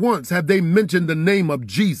 and not once have they mentioned the name of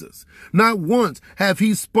Jesus. Not once have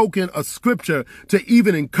he spoken a scripture to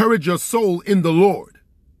even encourage your soul in the Lord.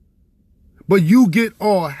 But you get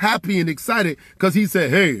all happy and excited because he said,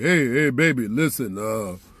 hey, baby, listen,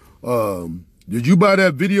 did you buy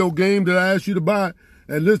that video game that I asked you to buy?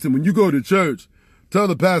 And listen, when you go to church, tell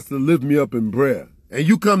the pastor to lift me up in prayer." And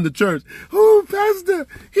you come to church, "Oh, pastor,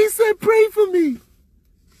 he said pray for me."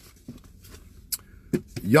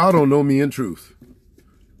 Y'all don't know me in truth.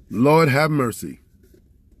 Lord have mercy.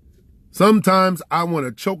 Sometimes I want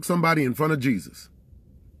to choke somebody in front of Jesus.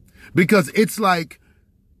 Because it's like,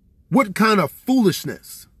 what kind of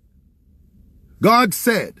foolishness? God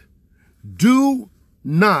said, "Do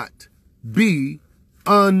not be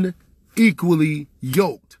unequally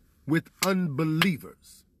yoked with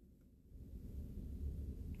unbelievers."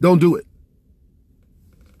 Don't do it.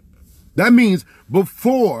 That means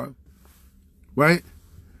before, right?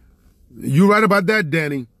 You right about that,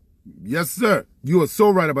 Danny. Yes, sir. You are so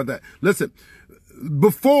right about that. Listen,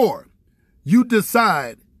 before you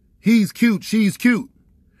decide he's cute, she's cute,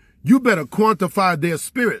 you better quantify their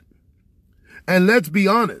spirit. And let's be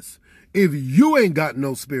honest, if you ain't got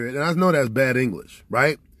no spirit, and I know that's bad English,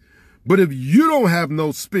 right? But if you don't have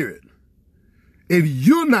no spirit, if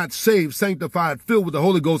you're not saved, sanctified, filled with the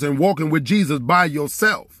Holy Ghost, and walking with Jesus by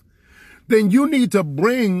yourself, then you need to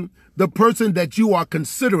bring the person that you are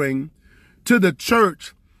considering to the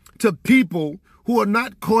church, to people who are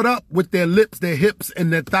not caught up with their lips, their hips,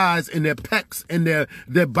 and their thighs, and their pecs, and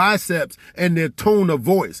their biceps, and their tone of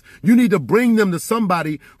voice. You need to bring them to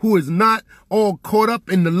somebody who is not all caught up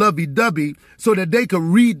in the lovey-dovey so that they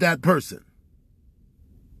can read that person.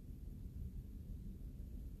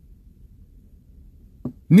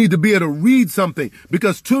 Need to be able to read something,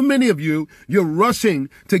 because too many of you're rushing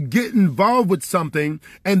to get involved with something,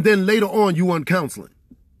 and then later on you want counseling.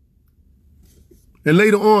 And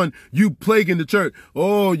later on, you plaguing the church.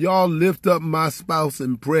 "Oh, y'all lift up my spouse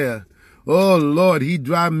in prayer. Oh, Lord, he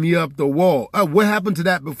driving me up the wall." What happened to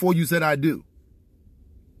that before you said "I do"?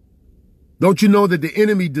 Don't you know that the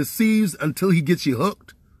enemy deceives until he gets you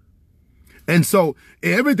hooked? And so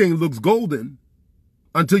everything looks golden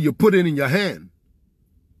until you put it in your hand.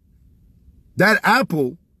 That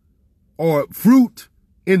apple or fruit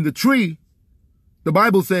in the tree, the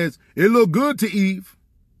Bible says it looked good to Eve.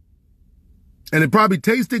 And it probably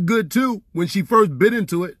tasted good too when she first bit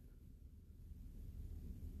into it.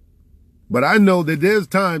 But I know that there's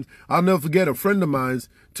times, I'll never forget, a friend of mine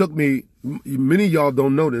took me, many of y'all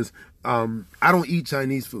don't know this, I don't eat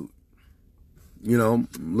Chinese food. You know,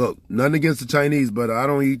 look, nothing against the Chinese, but I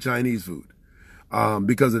don't eat Chinese food.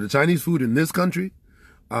 Because of the Chinese food in this country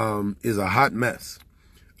is a hot mess.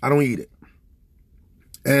 I don't eat it.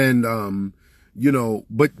 And, you know,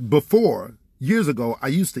 but before, years ago, I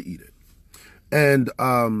used to eat it. And,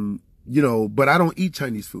 you know, but I don't eat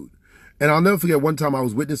Chinese food. And I'll never forget one time I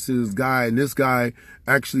was witnessing to this guy, and this guy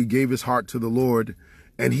actually gave his heart to the Lord.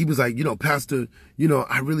 And he was like, Pastor,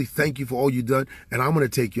 I really thank you for all you've done, and I'm going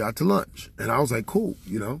to take you out to lunch. And I was like, cool,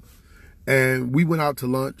 And we went out to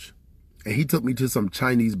lunch, and he took me to some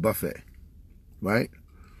Chinese buffet, right?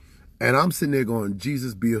 And I'm sitting there going,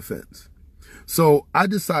 Jesus be offense. So I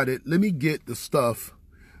decided, let me get the stuff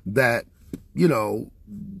that,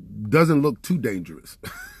 doesn't look too dangerous,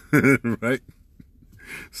 right?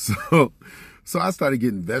 So I started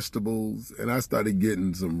getting vegetables, and I started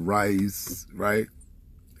getting some rice, right?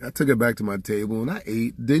 I took it back to my table, and I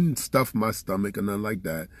ate. Didn't stuff my stomach or nothing like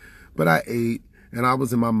that, but I ate, and I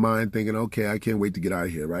was in my mind thinking, okay, I can't wait to get out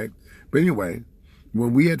of here, right? But anyway,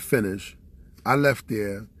 when we had finished, I left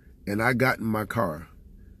there, and I got in my car.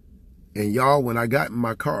 And y'all, when I got in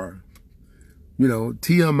my car,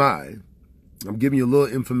 TMI, I'm giving you a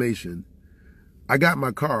little information. I got in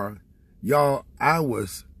my car, y'all, I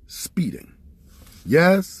was speeding.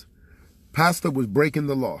 Yes, Pastor was breaking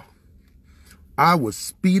the law. I was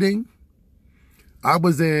speeding. I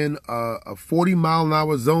was in a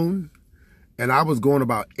 40-mile-an-hour zone, and I was going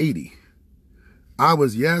about 80.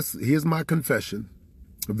 Here's my confession,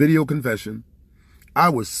 a video confession. I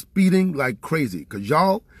was speeding like crazy, because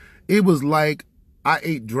y'all, it was like I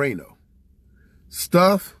ate Drano.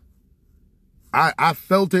 Stuff, I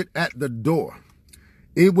felt it at the door.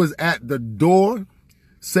 It was at the door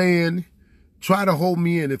saying, try to hold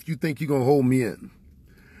me in if you think you're going to hold me in.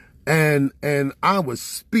 And I was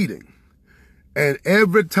speeding. And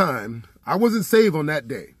every time, I wasn't saved on that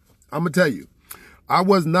day. I'm going to tell you, I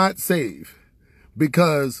was not saved,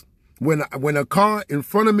 because when a car in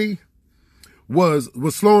front of me was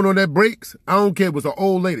slowing on that brakes, I don't care, it was an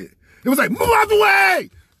old lady. It was like, move out the way!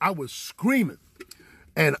 I was screaming.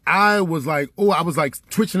 And I was like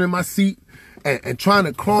twitching in my seat and trying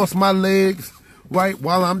to cross my legs, right,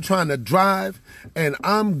 while I'm trying to drive. And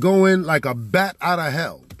I'm going like a bat out of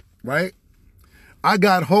hell, right? I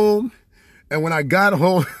got home, and when I got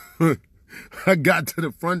home, I got to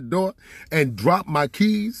the front door and dropped my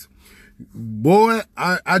keys. Boy,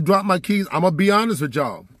 I dropped my keys. I'm going to be honest with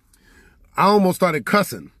y'all. I almost started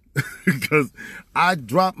cussing because I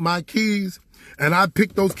dropped my keys, and I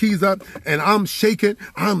picked those keys up, and I'm shaking,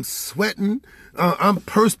 I'm sweating, I'm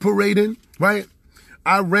perspirating, right?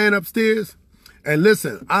 I ran upstairs, and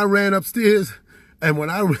listen, and when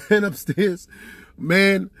I ran upstairs,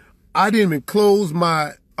 man, I didn't even close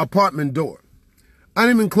my apartment door. I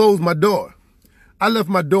didn't even close my door. I left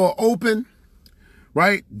my door open,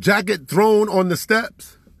 right? Jacket thrown on the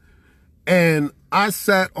steps, and I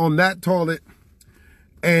sat on that toilet,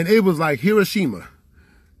 and it was like Hiroshima.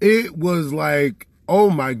 It was like, oh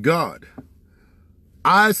my God.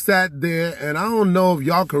 I sat there, and I don't know if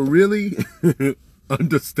y'all can really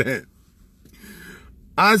understand.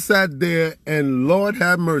 I sat there, and Lord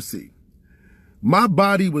have mercy. My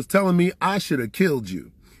body was telling me I should have killed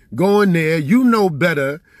you. Going there, you know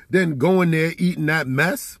better than going there eating that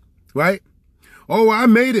mess, right? Oh, I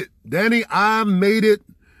made it. Danny, I made it.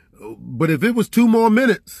 But if it was 2 more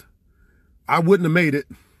minutes, I wouldn't have made it.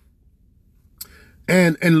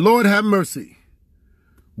 And Lord have mercy.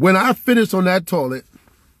 When I finished on that toilet,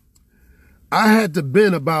 I had to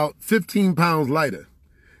bend about 15 pounds lighter,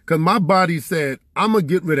 because my body said, I'm going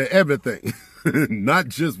to get rid of everything, not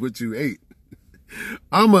just what you ate.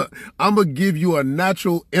 I'm gonna give you a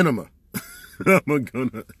natural enema.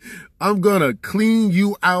 I'm gonna clean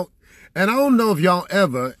you out. And I don't know if y'all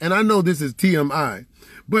ever, and I know this is TMI,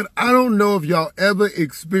 but I don't know if y'all ever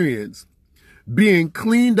experienced being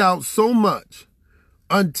cleaned out so much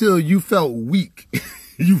until you felt weak.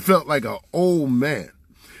 You felt like an old man.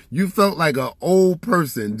 You felt like an old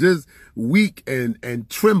person, just weak and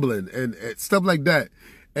trembling and stuff like that.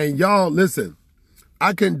 And y'all, listen,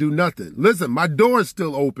 I couldn't do nothing. Listen, my door is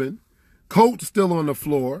still open, coat still on the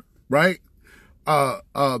floor, right?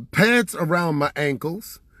 Pants around my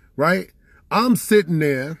ankles, right? I'm sitting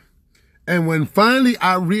there, and when finally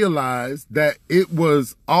I realized that it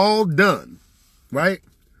was all done, right?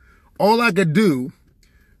 All I could do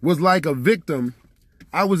was, like a victim,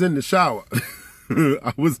 I was in the shower.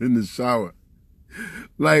 I was in the shower.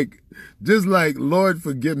 Just like, Lord,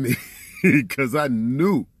 forgive me, because I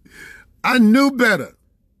knew better.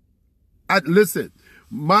 Listen,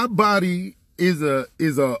 my body is a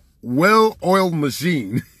well-oiled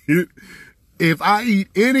machine. If I eat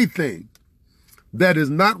anything that is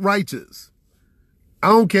not righteous, I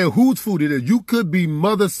don't care whose food it is. You could be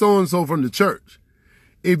mother so-and-so from the church.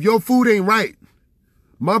 If your food ain't right,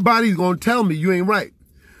 my body's going to tell me you ain't right.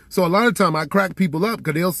 So a lot of time I crack people up,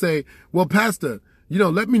 because they'll say, well, Pastor,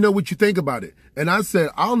 let me know what you think about it. And I said,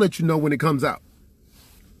 I'll let you know when it comes out.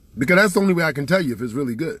 Because that's the only way I can tell you if it's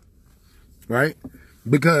really good, right?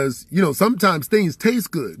 Because, you know, sometimes things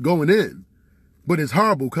taste good going in, but it's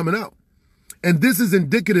horrible coming out. And this is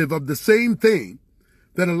indicative of the same thing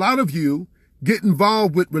that a lot of you get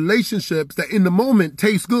involved with relationships that in the moment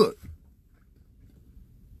taste good.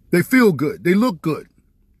 They feel good. They look good.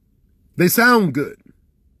 They sound good.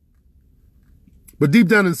 But deep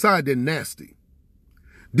down inside, they're nasty.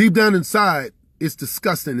 Deep down inside, it's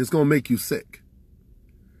disgusting. It's going to make you sick.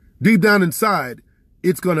 Deep down inside,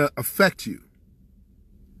 it's going to affect you.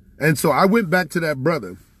 And so I went back to that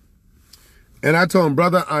brother and I told him,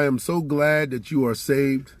 brother, I am so glad that you are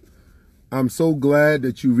saved. I'm so glad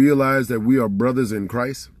that you realize that we are brothers in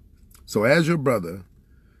Christ. So as your brother,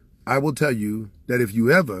 I will tell you that if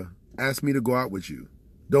you ever ask me to go out with you,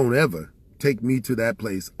 don't ever take me to that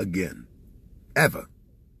place again. Ever.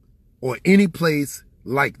 Or any place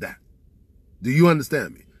like that. Do you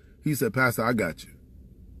understand me? He said, Pastor, I got you.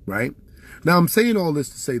 Right? Now, I'm saying all this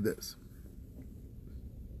to say this.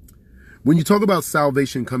 When you talk about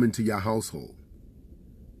salvation coming to your household,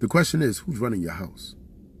 the question is, who's running your house?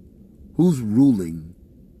 Who's ruling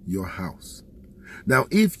your house? Now,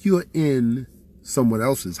 if you're in someone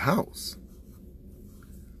else's house,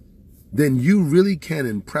 then you really can't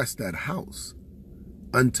impress that house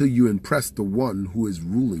until you impress the one who is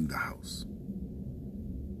ruling the house.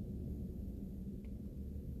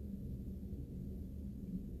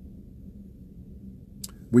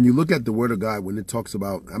 When you look at the Word of God, when it talks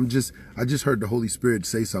about, I just heard the Holy Spirit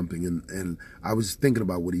say something, and I was thinking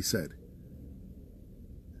about what he said.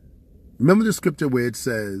 Remember the scripture where it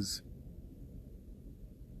says,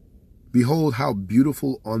 behold how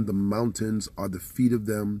beautiful on the mountains are the feet of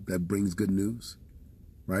them that brings good news,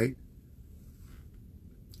 right?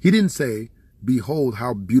 He didn't say, behold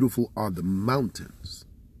how beautiful are the mountains.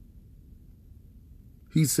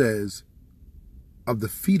 He says, of the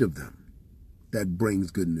feet of them that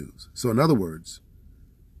brings good news. So in other words,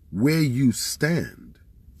 where you stand,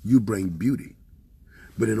 you bring beauty.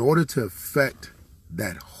 But in order to affect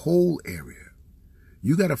that whole area,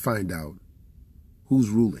 you got to find out who's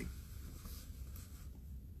ruling.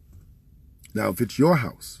 Now, if it's your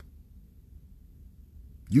house,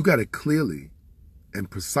 you got to clearly and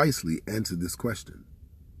precisely answer this question.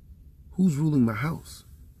 Who's ruling my house?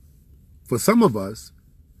 For some of us,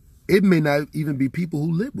 it may not even be people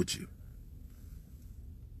who live with you.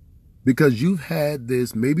 Because you've had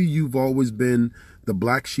this, maybe you've always been the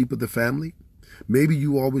black sheep of the family. Maybe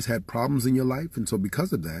you always had problems in your life. And so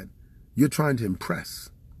because of that, you're trying to impress.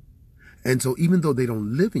 And so even though they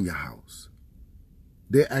don't live in your house,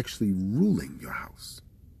 they're actually ruling your house.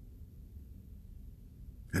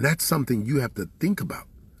 And that's something you have to think about.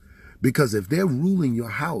 Because if they're ruling your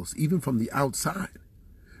house, even from the outside,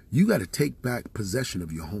 you got to take back possession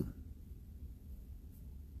of your home.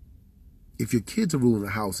 If your kids are ruling the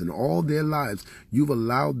house and all their lives, you've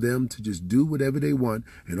allowed them to just do whatever they want,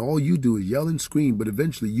 and all you do is yell and scream, but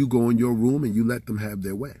eventually you go in your room and you let them have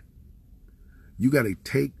their way. You got to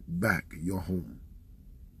take back your home.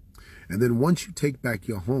 And then once you take back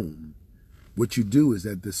your home, what you do is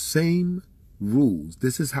that the same rules,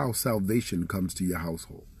 this is how salvation comes to your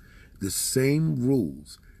household. The same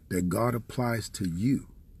rules that God applies to you,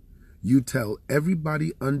 you tell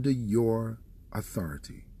everybody under your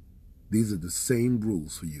authority. These are the same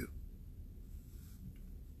rules for you.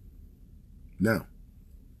 Now,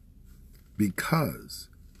 because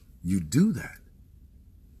you do that,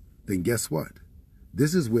 then guess what?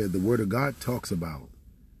 This is where the Word of God talks about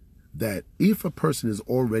that if a person is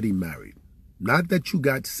already married, not that you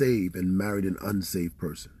got saved and married an unsaved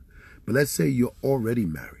person, but let's say you're already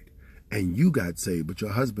married and you got saved, but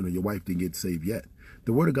your husband or your wife didn't get saved yet.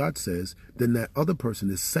 The Word of God says, then that other person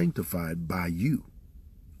is sanctified by you.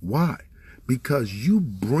 Why? Because you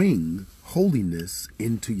bring holiness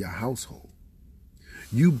into your household.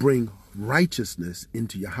 You bring righteousness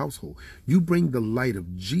into your household. You bring the light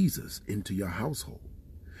of Jesus into your household.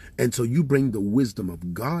 And so you bring the wisdom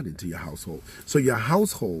of God into your household. So your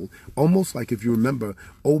household, almost like if you remember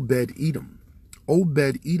Obed-Edom.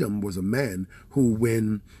 Obed-Edom was a man who,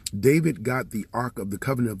 when David got the Ark of the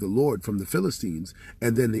Covenant of the Lord from the Philistines,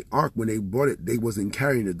 and then the Ark, when they brought it, they wasn't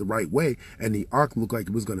carrying it the right way, and the Ark looked like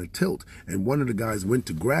it was going to tilt, and one of the guys went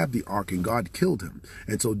to grab the Ark, and God killed him.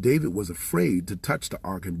 And so David was afraid to touch the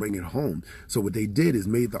Ark and bring it home. So what they did is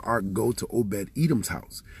made the Ark go to Obed-Edom's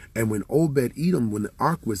house. And when Obed-Edom, when the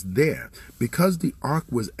Ark was there, because the Ark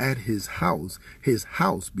was at his house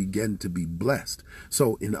began to be blessed.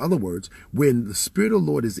 So in other words, when the Spirit of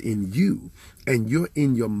the Lord is in you and you're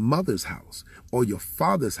in your mother's house or your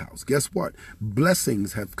father's house, guess what?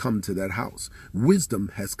 Blessings have come to that house.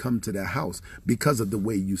 Wisdom has come to that house because of the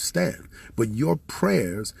way you stand. But your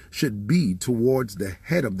prayers should be towards the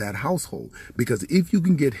head of that household, because if you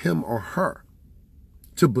can get him or her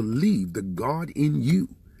to believe the God in you,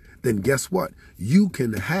 then guess what? You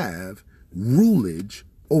can have rulage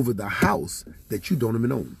over the house that you don't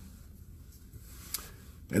even own.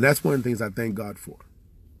 And that's one of the things I thank God for.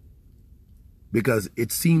 Because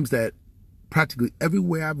it seems that practically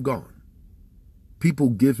everywhere I've gone, people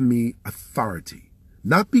give me authority.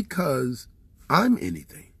 Not because I'm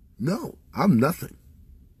anything. No, I'm nothing.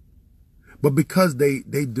 But because they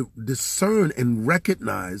discern and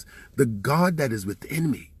recognize the God that is within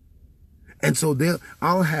me. And so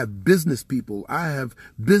I'll have business people, I have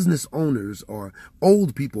business owners or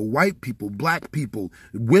old people, white people, black people,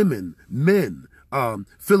 women, men,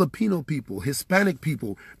 Filipino people, Hispanic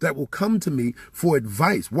people that will come to me for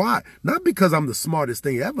advice. Why? Not because I'm the smartest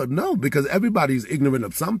thing ever. No, because everybody's ignorant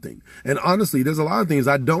of something. And honestly, there's a lot of things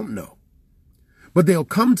I don't know. But they'll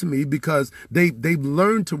come to me because they've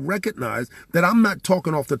learned to recognize that I'm not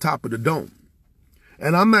talking off the top of the dome.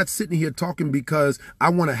 And I'm not sitting here talking because I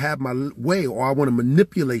want to have my way or I want to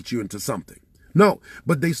manipulate you into something. No,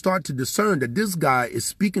 but they start to discern that this guy is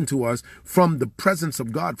speaking to us from the presence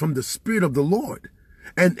of God, from the Spirit of the Lord.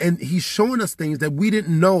 And he's showing us things that we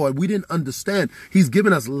didn't know or we didn't understand. He's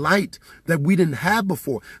given us light that we didn't have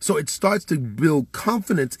before. So it starts to build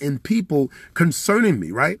confidence in people concerning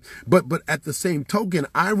me, right? But at the same token,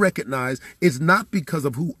 I recognize it's not because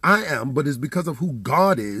of who I am, but it's because of who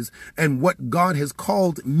God is and what God has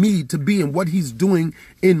called me to be and what he's doing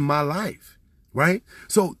in my life, right?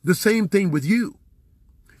 So the same thing with you.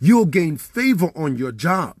 You'll gain favor on your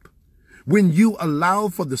job when you allow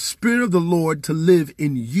for the Spirit of the Lord to live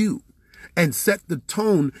in you and set the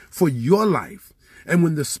tone for your life. And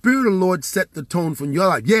when the Spirit of the Lord set the tone for your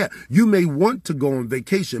life, yeah, you may want to go on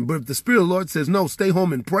vacation, but if the Spirit of the Lord says, no, stay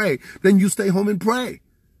home and pray, then you stay home and pray.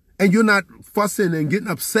 And you're not fussing and getting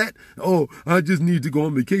upset. Oh, I just need to go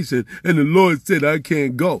on vacation and the Lord said I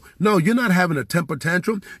can't go. No, you're not having a temper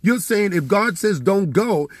tantrum. You're saying if God says don't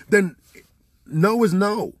go, then no is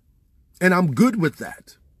no. And I'm good with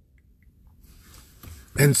that.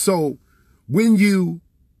 And so when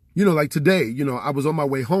like today, I was on my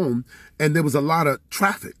way home and there was a lot of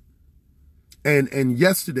traffic. And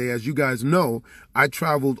yesterday, as you guys know, I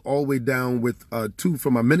traveled all the way down with two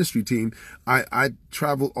from my ministry team. I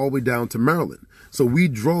traveled all the way down to Maryland. So we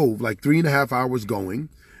drove like 3.5 hours going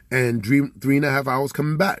and 3.5 hours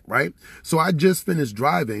coming back, right? So I just finished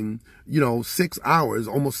driving, 6 hours,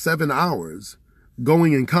 almost 7 hours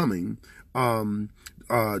going and coming,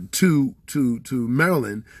 to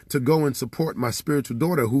Maryland to go and support my spiritual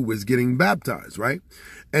daughter who was getting baptized, right?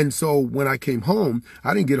 And so when I came home,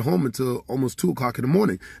 I didn't get home until almost 2 o'clock in the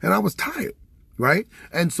morning and I was tired, right?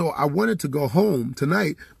 And so I wanted to go home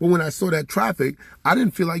tonight, but when I saw that traffic, I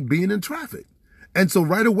didn't feel like being in traffic. And so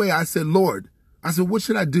right away I said, Lord, what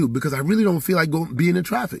should I do? Because I really don't feel like being in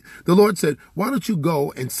traffic. The Lord said, why don't you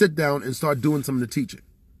go and sit down and start doing some of the teaching?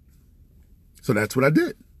 So that's what I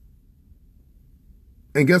did.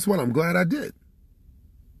 And guess what? I'm glad I did.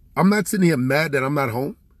 I'm not sitting here mad that I'm not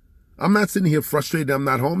home. I'm not sitting here frustrated that I'm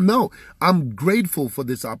not home. No, I'm grateful for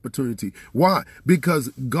this opportunity. Why? Because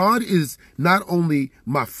God is not only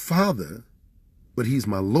my Father, but he's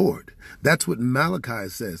my Lord. That's what Malachi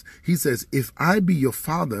says. He says, if I be your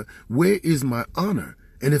Father, where is my honor?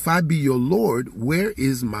 And if I be your Lord, where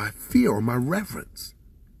is my fear or my reverence?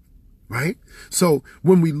 Right? So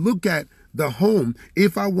when we look at the home,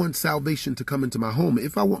 if I want salvation to come into my home,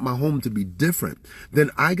 if I want my home to be different, then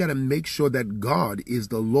I got to make sure that God is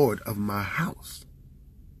the Lord of my house.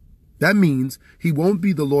 That means he won't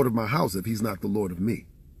be the Lord of my house if he's not the Lord of me.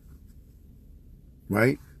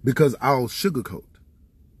 Right? Because I'll sugarcoat.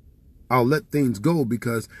 I'll let things go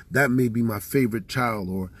because that may be my favorite child,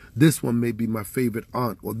 or this one may be my favorite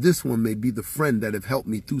aunt, or this one may be the friend that have helped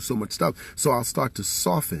me through so much stuff. So I'll start to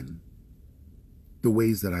soften the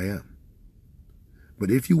ways that I am. But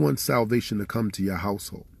if you want salvation to come to your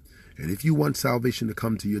household, and if you want salvation to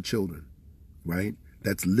come to your children, right,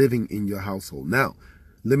 that's living in your household. Now,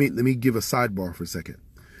 let me give a sidebar for a second.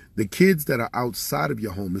 The kids that are outside of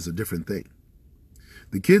your home is a different thing.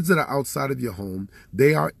 The kids that are outside of your home,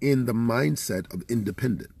 they are in the mindset of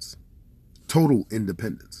independence, total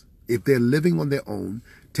independence. If they're living on their own,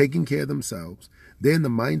 taking care of themselves, they're in the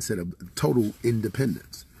mindset of total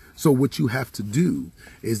independence. So what you have to do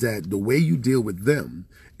is that the way you deal with them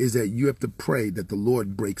is that you have to pray that the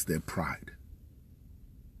Lord breaks their pride.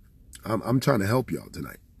 I'm trying to help y'all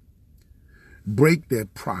tonight. break their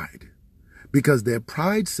pride, because their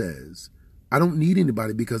pride says, I don't need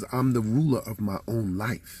anybody because I'm the ruler of my own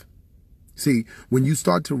life. See, when you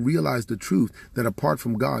start to realize the truth that apart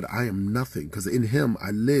from God, I am nothing, because in him I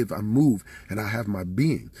live, I move, and I have my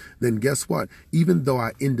being, then guess what? Even though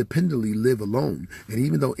I independently live alone, and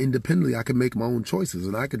even though independently I can make my own choices,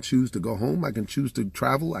 and I can choose to go home, I can choose to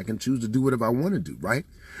travel, I can choose to do whatever I want to do, right?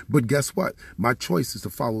 But guess what? My choice is to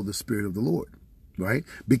follow the Spirit of the Lord, right?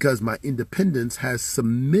 Because my independence has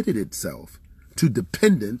submitted itself to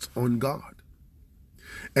dependence on God.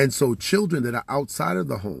 And so children that are outside of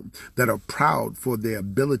the home, that are proud for their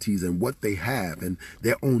abilities and what they have and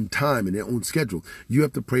their own time and their own schedule, you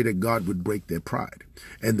have to pray that God would break their pride.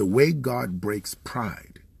 And the way God breaks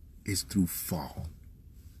pride is through fall.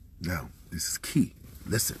 Now, this is key.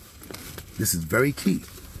 Listen, this is very key.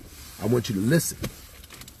 I want you to listen.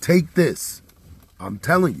 Take this. I'm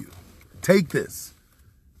telling you, take this,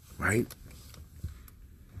 right?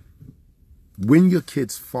 When your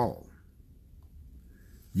kids fall,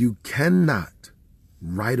 you cannot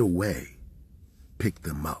right away pick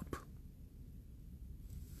them up.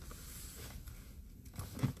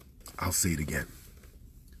 I'll say it again.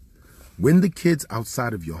 When the kids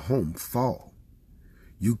outside of your home fall,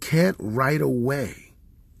 you can't right away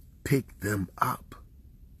pick them up.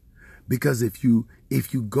 Because if you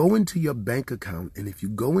go into your bank account and if you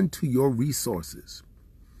go into your resources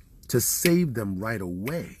to save them right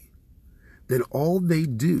away, then all they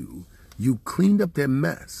do, you cleaned up their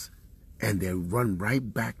mess and they run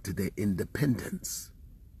right back to their independence.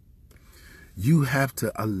 You have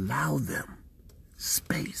to allow them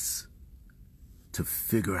space to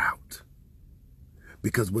figure out.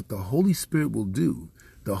 Because what the Holy Spirit will do,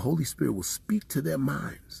 the Holy Spirit will speak to their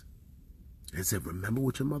minds and say, remember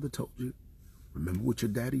what your mother told you? Remember what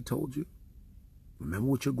your daddy told you? Remember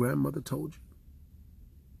what your grandmother told you?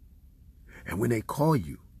 And when they call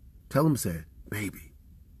you, tell them, say, baby,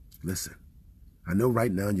 listen, I know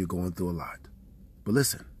right now you're going through a lot, but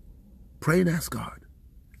listen, pray and ask God.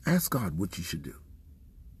 Ask God what you should do.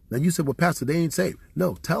 Now you said, well, Pastor, they ain't saved.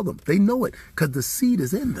 No, tell them. They know it because the seed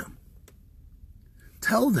is in them.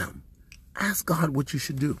 Tell them, ask God what you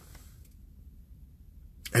should do.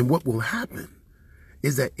 And what will happen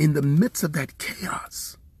is that in the midst of that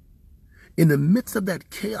chaos,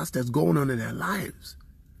 that's going on in their lives,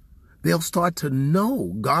 they'll start to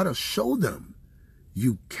know, God will show them,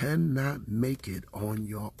 you cannot make it on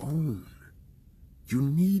your own. You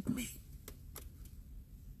need me.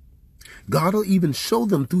 God will even show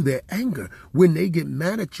them through their anger when they get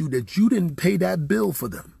mad at you that you didn't pay that bill for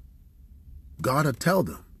them. God will tell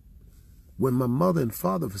them, when my mother and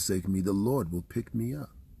father forsake me, the Lord will pick me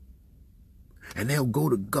up. And they'll go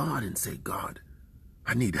to God and say, God,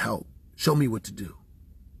 I need help. Show me what to do.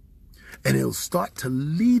 And it'll start to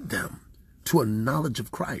lead them to a knowledge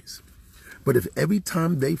of Christ. But if every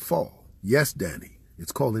time they fall, yes, Danny,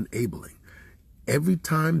 it's called enabling. Every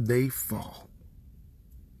time they fall,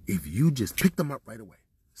 if you just pick them up right away,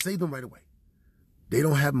 save them right away. They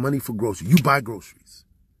don't have money for groceries. You buy groceries.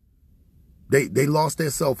 They lost their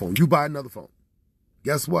cell phone. You buy another phone.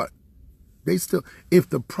 Guess what? They still, if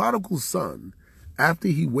the prodigal son, after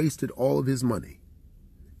he wasted all of his money,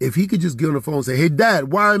 if he could just get on the phone and say, hey,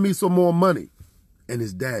 Dad, wire me some more money, and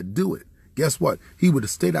his dad do it, guess what? He would have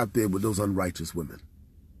stayed out there with those unrighteous women.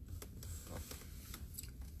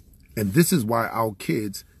 And this is why our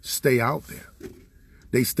kids stay out there.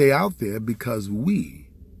 They stay out there because we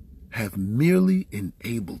have merely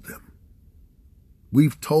enabled them.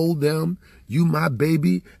 We've told them, you my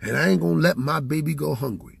baby, and I ain't going to let my baby go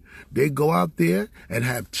hungry. They go out there and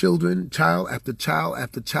have children, child after child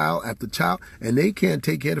after child after child, and they can't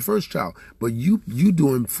take care of the first child. But you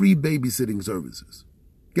doing free babysitting services.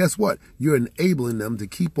 Guess what? You're enabling them to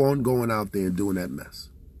keep on going out there and doing that mess.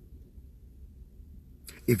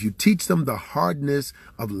 If you teach them the hardness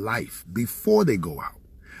of life before they go out,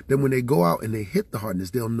 then when they go out and they hit the hardness,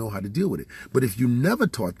 they'll know how to deal with it. But if you never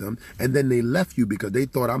taught them and then they left you because they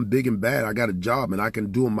thought I'm big and bad, I got a job and I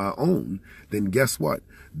can do it my own, then guess what?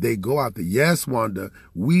 They go out there. Yes, Wanda,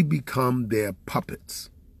 we become their puppets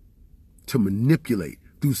to manipulate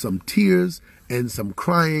through some tears and some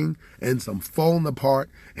crying and some falling apart.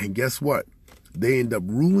 And guess what? They end up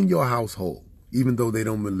ruling your household, even though they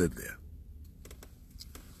don't even live there.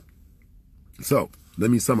 So let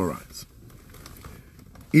me summarize.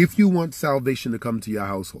 If you want salvation to come to your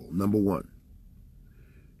household, number one,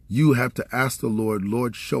 you have to ask the Lord,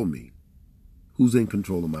 Lord, show me who's in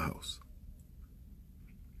control of my house.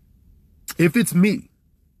 If it's me,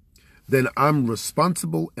 then I'm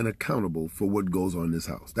responsible and accountable for what goes on in this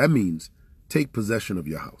house. That means take possession of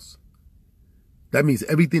your house. That means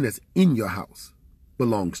everything that's in your house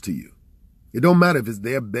belongs to you. It don't matter if it's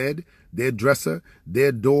their bed, their dresser,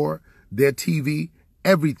 their door, their TV,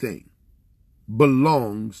 everything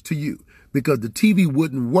belongs to you, because the TV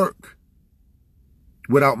wouldn't work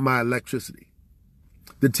without my electricity.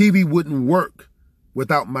 The TV wouldn't work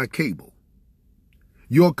without my cable.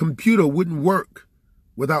 Your computer wouldn't work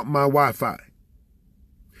without my Wi-Fi.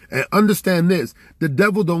 And understand this, the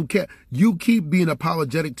devil don't care. You keep being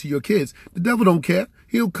apologetic to your kids. The devil don't care.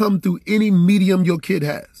 He'll come through any medium your kid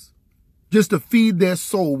has just to feed their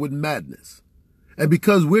soul with madness. And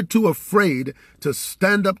because we're too afraid to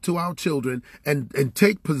stand up to our children and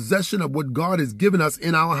take possession of what God has given us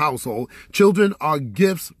in our household, children are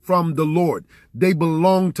gifts from the Lord. They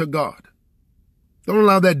belong to God. Don't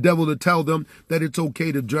allow that devil to tell them that it's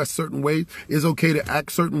okay to dress certain ways, it's okay to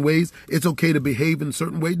act certain ways, it's okay to behave in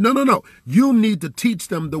certain ways. No, no, no. You need to teach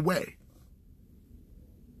them the way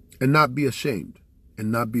and not be ashamed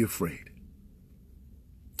and not be afraid.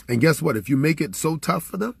 And guess what? If you make it so tough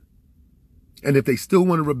for them, and if they still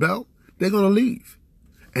want to rebel, they're going to leave.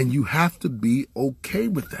 And you have to be okay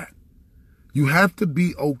with that. You have to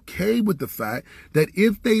be okay with the fact that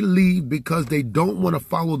if they leave because they don't want to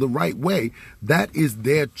follow the right way, that is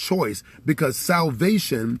their choice, because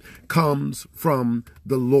salvation comes from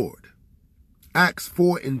the Lord. Acts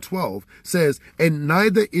 4:12 says, and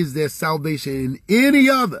neither is there salvation in any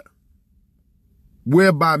other,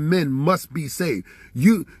 whereby men must be saved.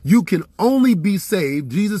 You can only be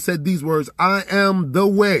saved. Jesus said these words, I am the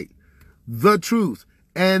way, the truth,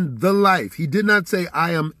 and the life. He did not say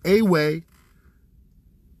I am a way,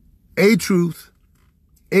 a truth,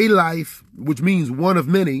 a life, which means one of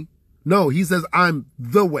many. No, he says I'm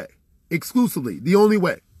the way, exclusively, the only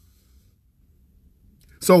way.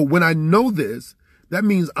 So when I know this, that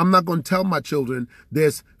means I'm not going to tell my children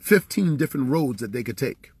there's 15 different roads that they could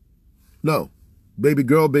take. No, baby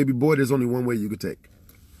girl, baby boy, there's only one way you could take.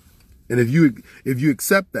 And if you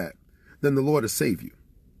accept that, then the Lord will save you.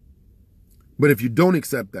 But if you don't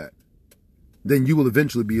accept that, then you will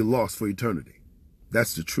eventually be lost for eternity.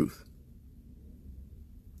 That's the truth.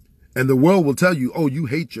 And the world will tell you, oh, you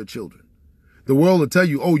hate your children. The world will tell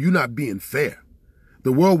you, oh, you're not being fair.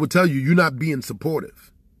 The world will tell you, you're not being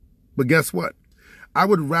supportive. But guess what? I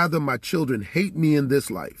would rather my children hate me in this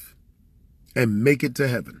life and make it to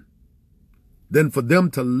heaven than for them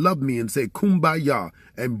to love me and say kumbaya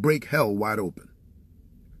and break hell wide open.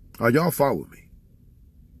 Are y'all following me?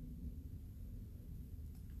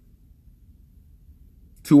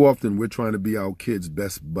 Too often we're trying to be our kids'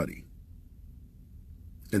 best buddy.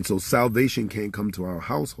 And so salvation can't come to our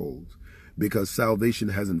households because salvation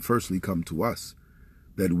hasn't firstly come to us.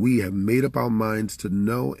 That we have made up our minds to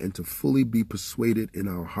know and to fully be persuaded in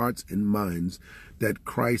our hearts and minds that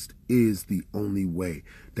Christ is the only way.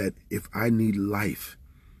 That if I need life,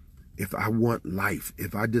 if I want life,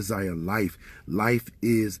 if I desire life, life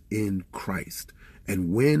is in Christ.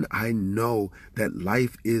 And when I know that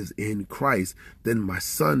life is in Christ, then my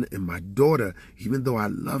son and my daughter, even though I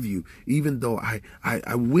love you, even though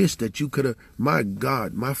I wish that you could have, my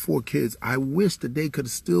God, my 4 kids, I wish that they could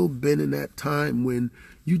have still been in that time when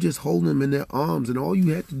you just hold them in their arms and all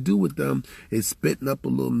you had to do with them is spitting up a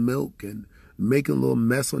little milk and making a little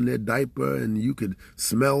mess on their diaper, and you could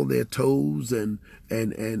smell their toes and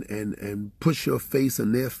push your face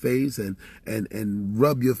in their face and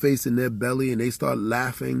rub your face in their belly, and they start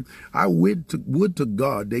laughing. I would to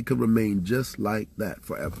God they could remain just like that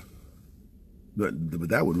forever. But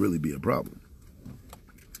that would really be a problem.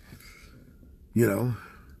 You know?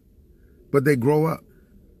 But they grow up.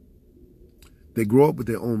 They grow up with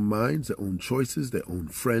their own minds, their own choices, their own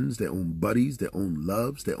friends, their own buddies, their own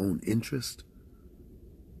loves, their own interests.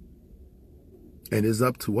 And it's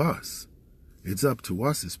up to us. It's up to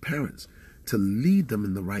us as parents to lead them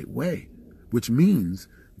in the right way, which means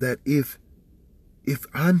that if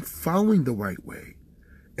I'm following the right way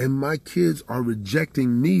and my kids are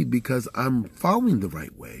rejecting me because I'm following the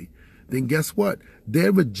right way, then guess what?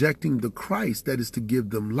 They're rejecting the Christ that is to give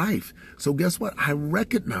them life. So guess what? I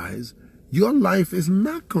recognize your life is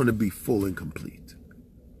not going to be full and complete.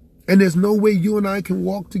 And there's no way you and I can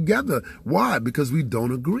walk together. Why? Because we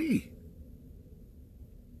don't agree.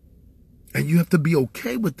 And you have to be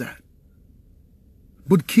okay with that.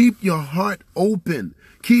 But keep your heart open.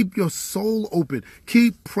 Keep your soul open.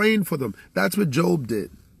 Keep praying for them. That's what Job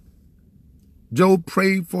did. Job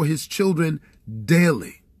prayed for his children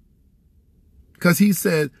daily. Because he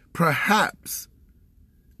said, perhaps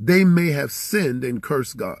they may have sinned and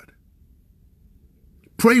cursed God.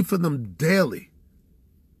 Pray for them daily.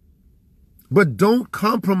 But don't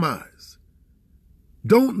compromise.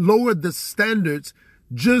 Don't lower the standards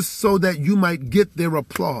just so that you might get their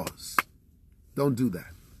applause. Don't do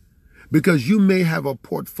that. Because you may have a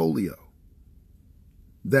portfolio,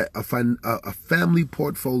 that a family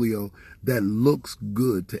portfolio that looks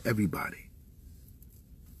good to everybody.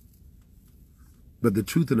 But the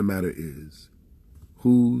truth of the matter is,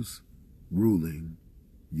 who's ruling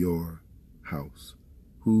your house?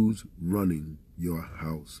 Who's running your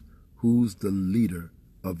house? Who's the leader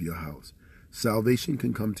of your house? Salvation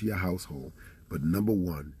can come to your household, but number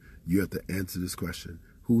one, you have to answer this question.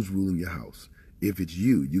 Who's ruling your house? If it's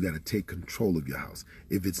you, you got to take control of your house.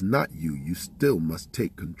 If it's not you, you still must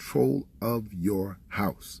take control of your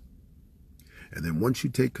house. And then once you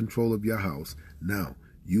take control of your house, now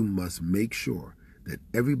you must make sure that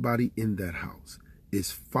everybody in that house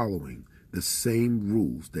is following the same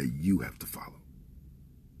rules that you have to follow.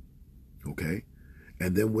 Okay?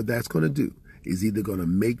 And then what that's going to do is either going to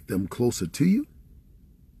make them closer to you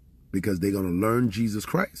because they're going to learn Jesus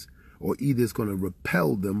Christ, or either it's going to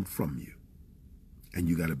repel them from you. And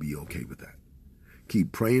you got to be okay with that.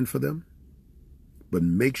 Keep praying for them, but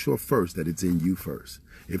make sure first that it's in you first.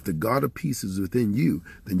 If the God of peace is within you,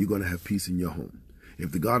 then you're going to have peace in your home.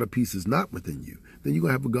 If the God of peace is not within you, then you're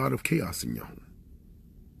going to have a God of chaos in your home.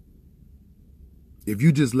 If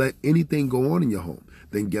you just let anything go on in your home,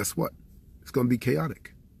 then guess what? It's going to be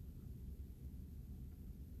chaotic.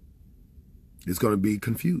 It's going to be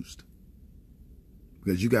confused.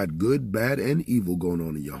 Because you got good, bad, and evil going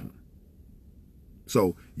on in your home.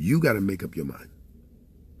 So you got to make up your mind.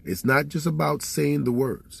 It's not just about saying the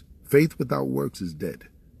words. Faith without works is dead.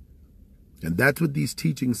 And that's what these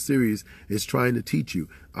teaching series is trying to teach you.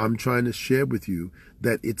 I'm trying to share with you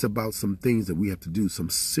that it's about some things that we have to do, some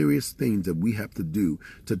serious things that we have to do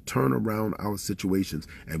to turn around our situations.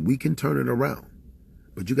 And we can turn it around.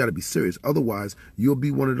 But you got to be serious. Otherwise, you'll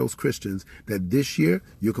be one of those Christians that this year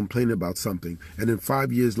you're complaining about something. And then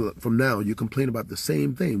 5 years from now, you complain about the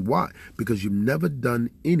same thing. Why? Because you've never done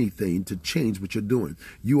anything to change what you're doing.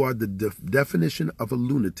 You are the definition of a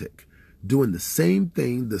lunatic, doing the same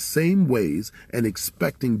thing, the same ways, and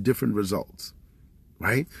expecting different results.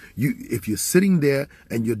 Right? If you're sitting there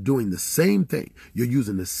and you're doing the same thing, you're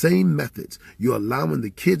using the same methods, you're allowing the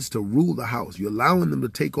kids to rule the house, you're allowing them to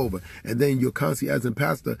take over, and then you're constantly asking,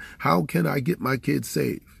 Pastor, how can I get my kids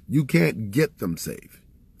saved? You can't get them saved.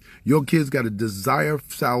 Your kids got to desire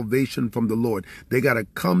salvation from the Lord. They got to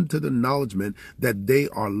come to the acknowledgement that they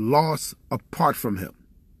are lost apart from Him,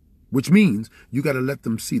 which means you got to let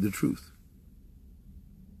them see the truth.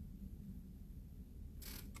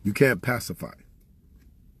 You can't pacify.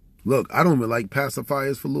 Look, I don't even like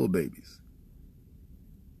pacifiers for little babies.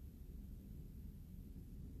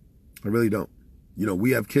 I really don't. You know,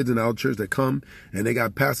 we have kids in our church that come and they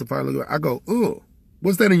got pacifier. I go, oh,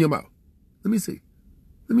 what's that in your mouth? Let me see.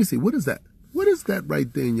 Let me see. What is that? What is that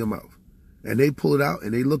right there in your mouth? And they pull it out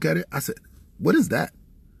and they look at it. I said, what is that?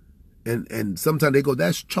 And sometimes they go,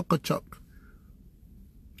 that's chuck-a-chuck.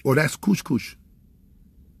 Or that's kush-kush.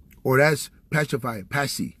 Or that's pacifier,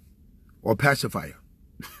 passy, or pacifier.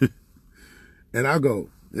 And I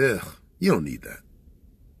go, ugh, you don't need that.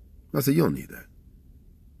 I said, you don't need that.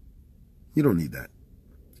 You don't need that.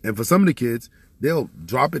 And for some of the kids, they'll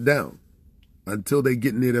drop it down until they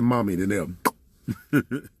get near their mommy, then they'll.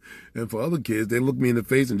 And for other kids, they look me in the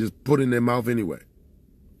face and just put it in their mouth anyway.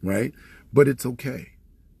 Right? But it's okay.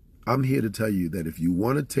 I'm here to tell you that if you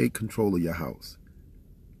want to take control of your house,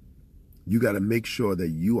 you got to make sure that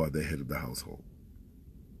you are the head of the household.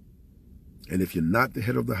 And if you're not the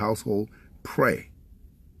head of the household, pray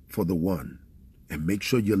for the one and make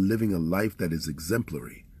sure you're living a life that is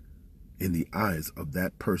exemplary in the eyes of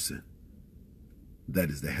that person that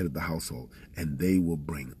is the head of the household, and they will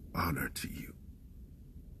bring honor to you.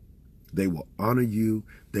 They will honor you,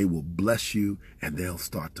 they will bless you, and they'll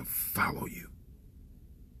start to follow you.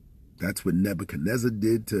 That's what Nebuchadnezzar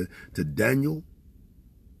did to Daniel.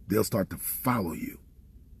 They'll start to follow you.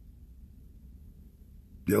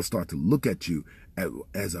 They'll start to look at you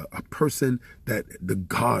as a person that the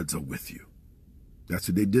gods are with you. That's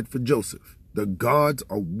what they did for Joseph. The gods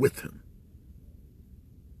are with him.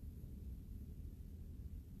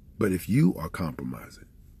 But if you are compromising,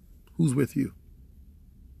 who's with you?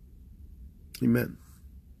 Amen.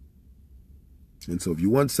 And so if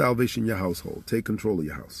you want salvation in your household, take control of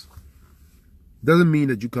your house. Doesn't mean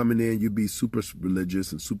that you come in there and you be super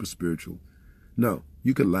religious and super spiritual. No,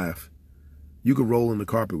 you can laugh. You could roll on the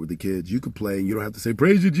carpet with the kids. You could play. You don't have to say,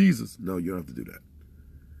 praise you, Jesus. No, you don't have to do that.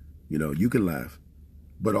 You know, you can laugh.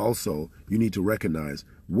 But also, you need to recognize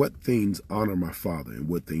what things honor my Father and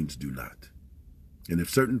what things do not. And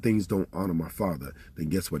if certain things don't honor my Father, then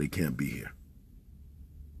guess what? It can't be here.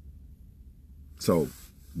 So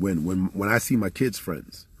when I see my kids'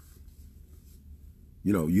 friends,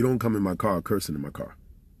 you know, you don't come in my car cursing in my car.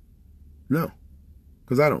 No,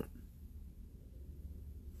 because I don't.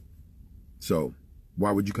 So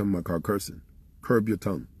why would you come in my car cursing? Curb your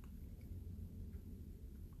tongue.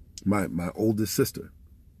 My oldest sister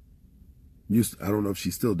I don't know if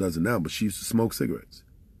she still does it now, but she used to smoke cigarettes.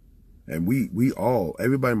 And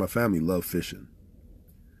everybody in my family loved fishing.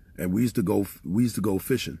 And we used to go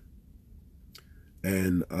fishing.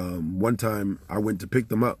 And one time I went to pick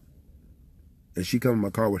them up, and she come in my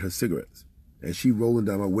car with her cigarettes, and she rolling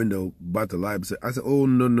down my window about to lie. I said, oh,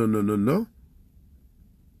 no, no, no, no, no.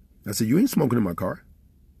 I said, you ain't smoking in my car.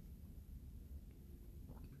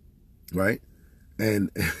 Right?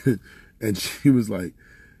 And and she was like,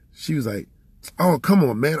 oh, come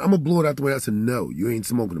on, man, I'm gonna blow it out the way. I said, no, you ain't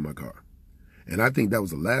smoking in my car. And I think that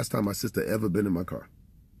was the last time my sister ever been in my car.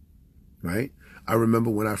 Right? I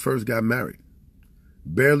remember when I first got married,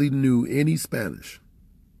 barely knew any Spanish.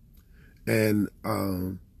 And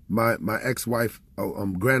my ex-wife,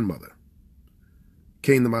 grandmother,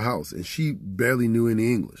 came to my house, and she barely knew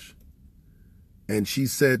any English. And she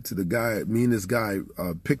said to the guy, me and this guy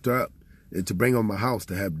picked her up to bring her to my house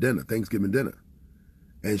to have dinner, Thanksgiving dinner.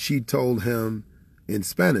 And she told him in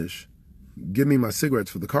Spanish, give me my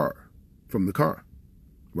cigarettes from the car,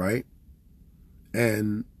 right?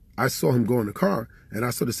 And I saw him go in the car, and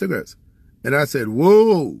I saw the cigarettes. And I said,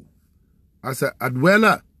 whoa. I said,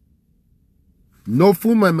 Abuela, no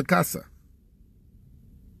fuma en mi casa.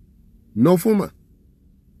 No fuma.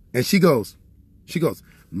 And she goes,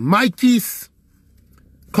 Mikey's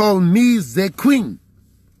call me the queen.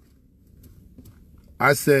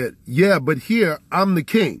 I said, yeah, but here I'm the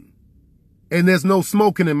king, and there's no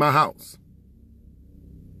smoking in my house.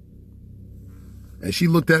 And she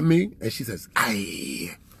looked at me, and she says,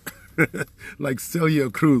 aye. Like Celia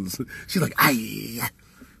Cruz. She's like, aye.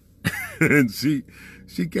 And she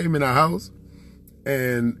came in our house,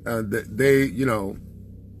 and they, you know,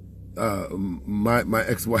 my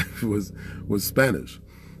ex-wife was Spanish.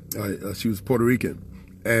 She was Puerto Rican,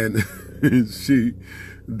 and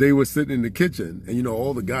they were sitting in the kitchen, and you know,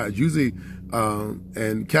 all the guys usually,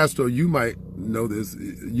 and Castro, you might know this,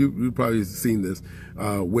 you probably seen this,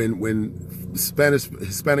 when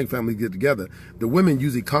Hispanic families get together, the women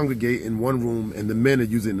usually congregate in one room, and the men are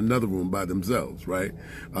usually in another room by themselves, right?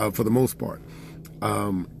 For the most part.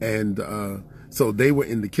 So they were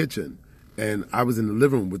in the kitchen, and I was in the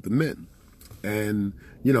living room with the men. And,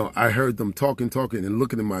 you know, I heard them talking and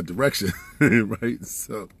looking in my direction, right?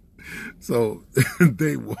 So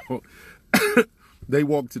they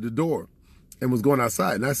walked to the door and was going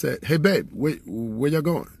outside. And I said, hey, babe, where y'all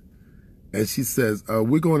going? And she says,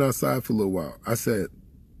 we're going outside for a little while. I said,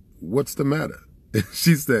 what's the matter? And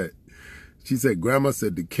she said, Grandma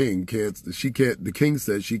said the king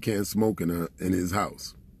said she can't smoke in his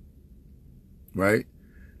house. Right?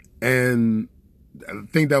 And I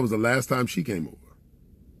think that was the last time she came over.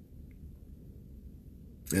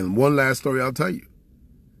 And one last story I'll tell you.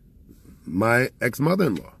 My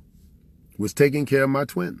ex-mother-in-law was taking care of my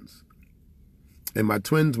twins. And my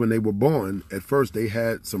twins, when they were born, at first they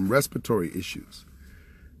had some respiratory issues.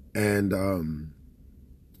 And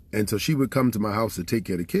so she would come to my house to take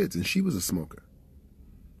care of the kids, and she was a smoker.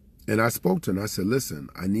 And I spoke to her and I said, listen,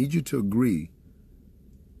 I need you to agree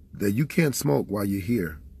that you can't smoke while you're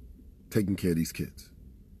here taking care of these kids.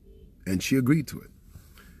 And she agreed to it.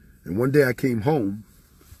 And one day I came home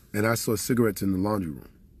and I saw cigarettes in the laundry room.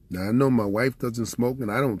 Now, I know my wife doesn't smoke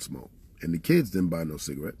and I don't smoke, and the kids didn't buy no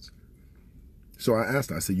cigarettes. So I asked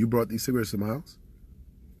her, I said, you brought these cigarettes to my house?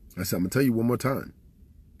 I said, I'm going to tell you one more time.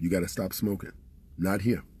 You got to stop smoking. Not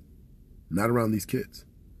here. Not around these kids.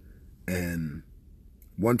 And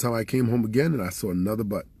one time I came home again and I saw another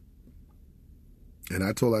butt. And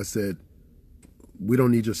I told her, I said, we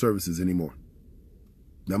don't need your services anymore.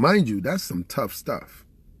 Now, mind you, that's some tough stuff,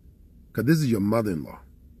 because this is your mother-in-law.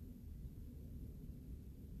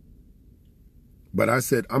 But I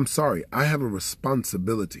said, I'm sorry, I have a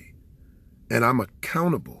responsibility, and I'm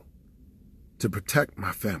accountable to protect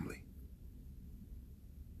my family.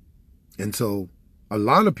 And so a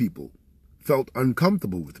lot of people felt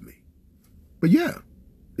uncomfortable with me. But yeah,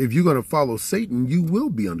 if you're going to follow Satan, you will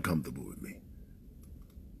be uncomfortable with me.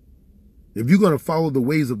 If you're going to follow the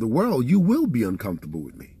ways of the world, you will be uncomfortable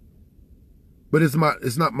with me. But it's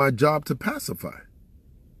not my job to pacify.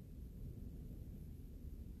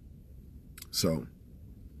 So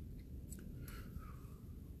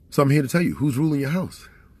I'm here to tell you, who's ruling your house?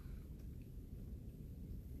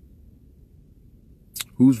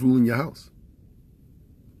 Who's ruling your house?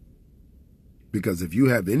 Because if you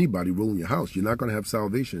have anybody ruling your house, you're not going to have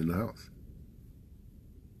salvation in the house.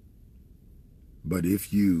 But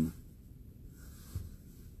if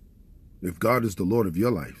God is the Lord of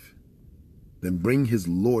your life, then bring his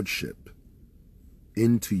lordship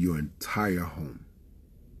into your entire home.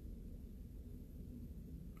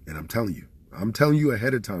 And I'm telling you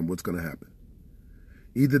ahead of time what's going to happen.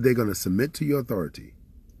 Either they're going to submit to your authority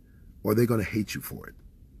or they're going to hate you for it.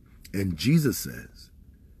 And Jesus says,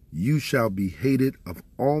 you shall be hated of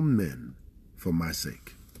all men for my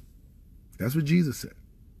sake. That's what Jesus said.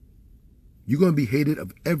 You're going to be hated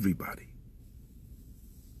of everybody.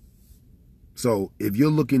 So if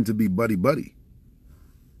you're looking to be buddy-buddy,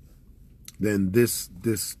 then this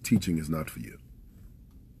teaching is not for you.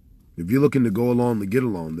 If you're looking to go along to get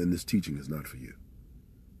along, then this teaching is not for you.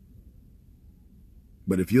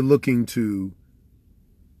 But if you're looking to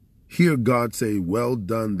hear God say, well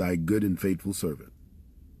done, thy good and faithful servant,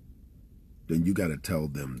 then you got to tell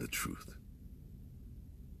them the truth.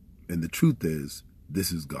 And the truth is,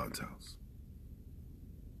 this is God's house.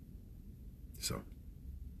 So,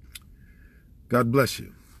 God bless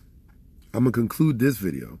you. I'm going to conclude this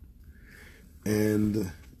video,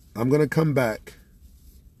 and I'm going to come back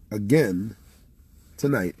again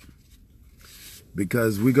tonight,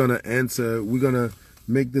 because we're going to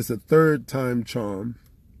make this a third time charm.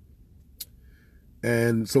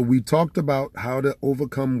 And so we talked about how to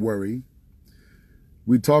overcome worry.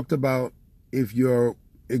 We talked about if you're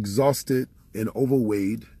exhausted and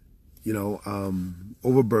overweight,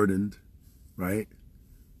 overburdened, right?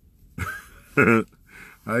 I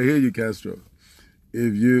hear you, Castro.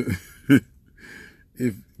 If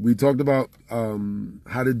we talked about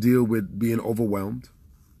how to deal with being overwhelmed,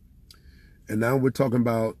 and now we're talking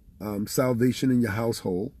about salvation in your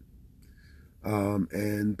household,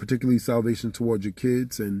 and particularly salvation towards your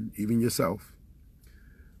kids and even yourself.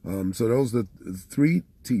 So those are the three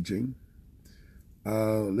teaching.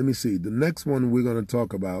 Let me see. The next one we're going to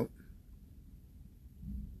talk about,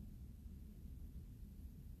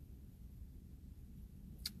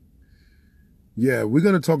 we're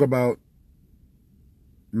going to talk about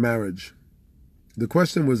marriage. The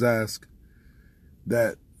question was asked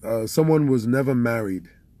that someone was never married,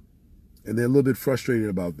 and they're a little bit frustrated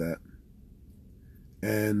about that.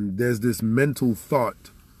 And there's this mental thought,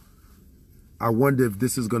 I wonder if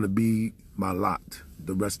this is going to be my lot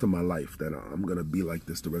the rest of my life, that I'm going to be like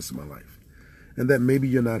this the rest of my life. And that maybe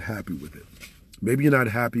you're not happy with it. Maybe you're not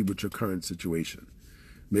happy with your current situation.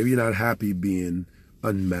 Maybe you're not happy being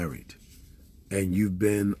unmarried. And you've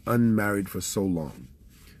been unmarried for so long.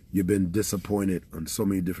 You've been disappointed in so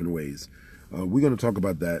many different ways. We're going to talk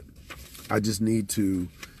about that. I just need to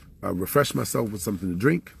refresh myself with something to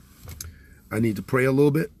drink. I need to pray a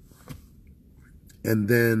little bit. And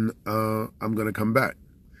then I'm going to come back.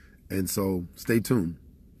 And so stay tuned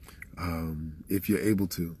if you're able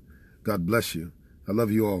to. God bless you. I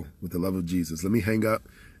love you all with the love of Jesus. Let me hang up,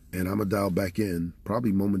 and I'm going to dial back in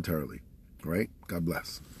probably momentarily. All right? God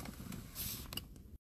bless.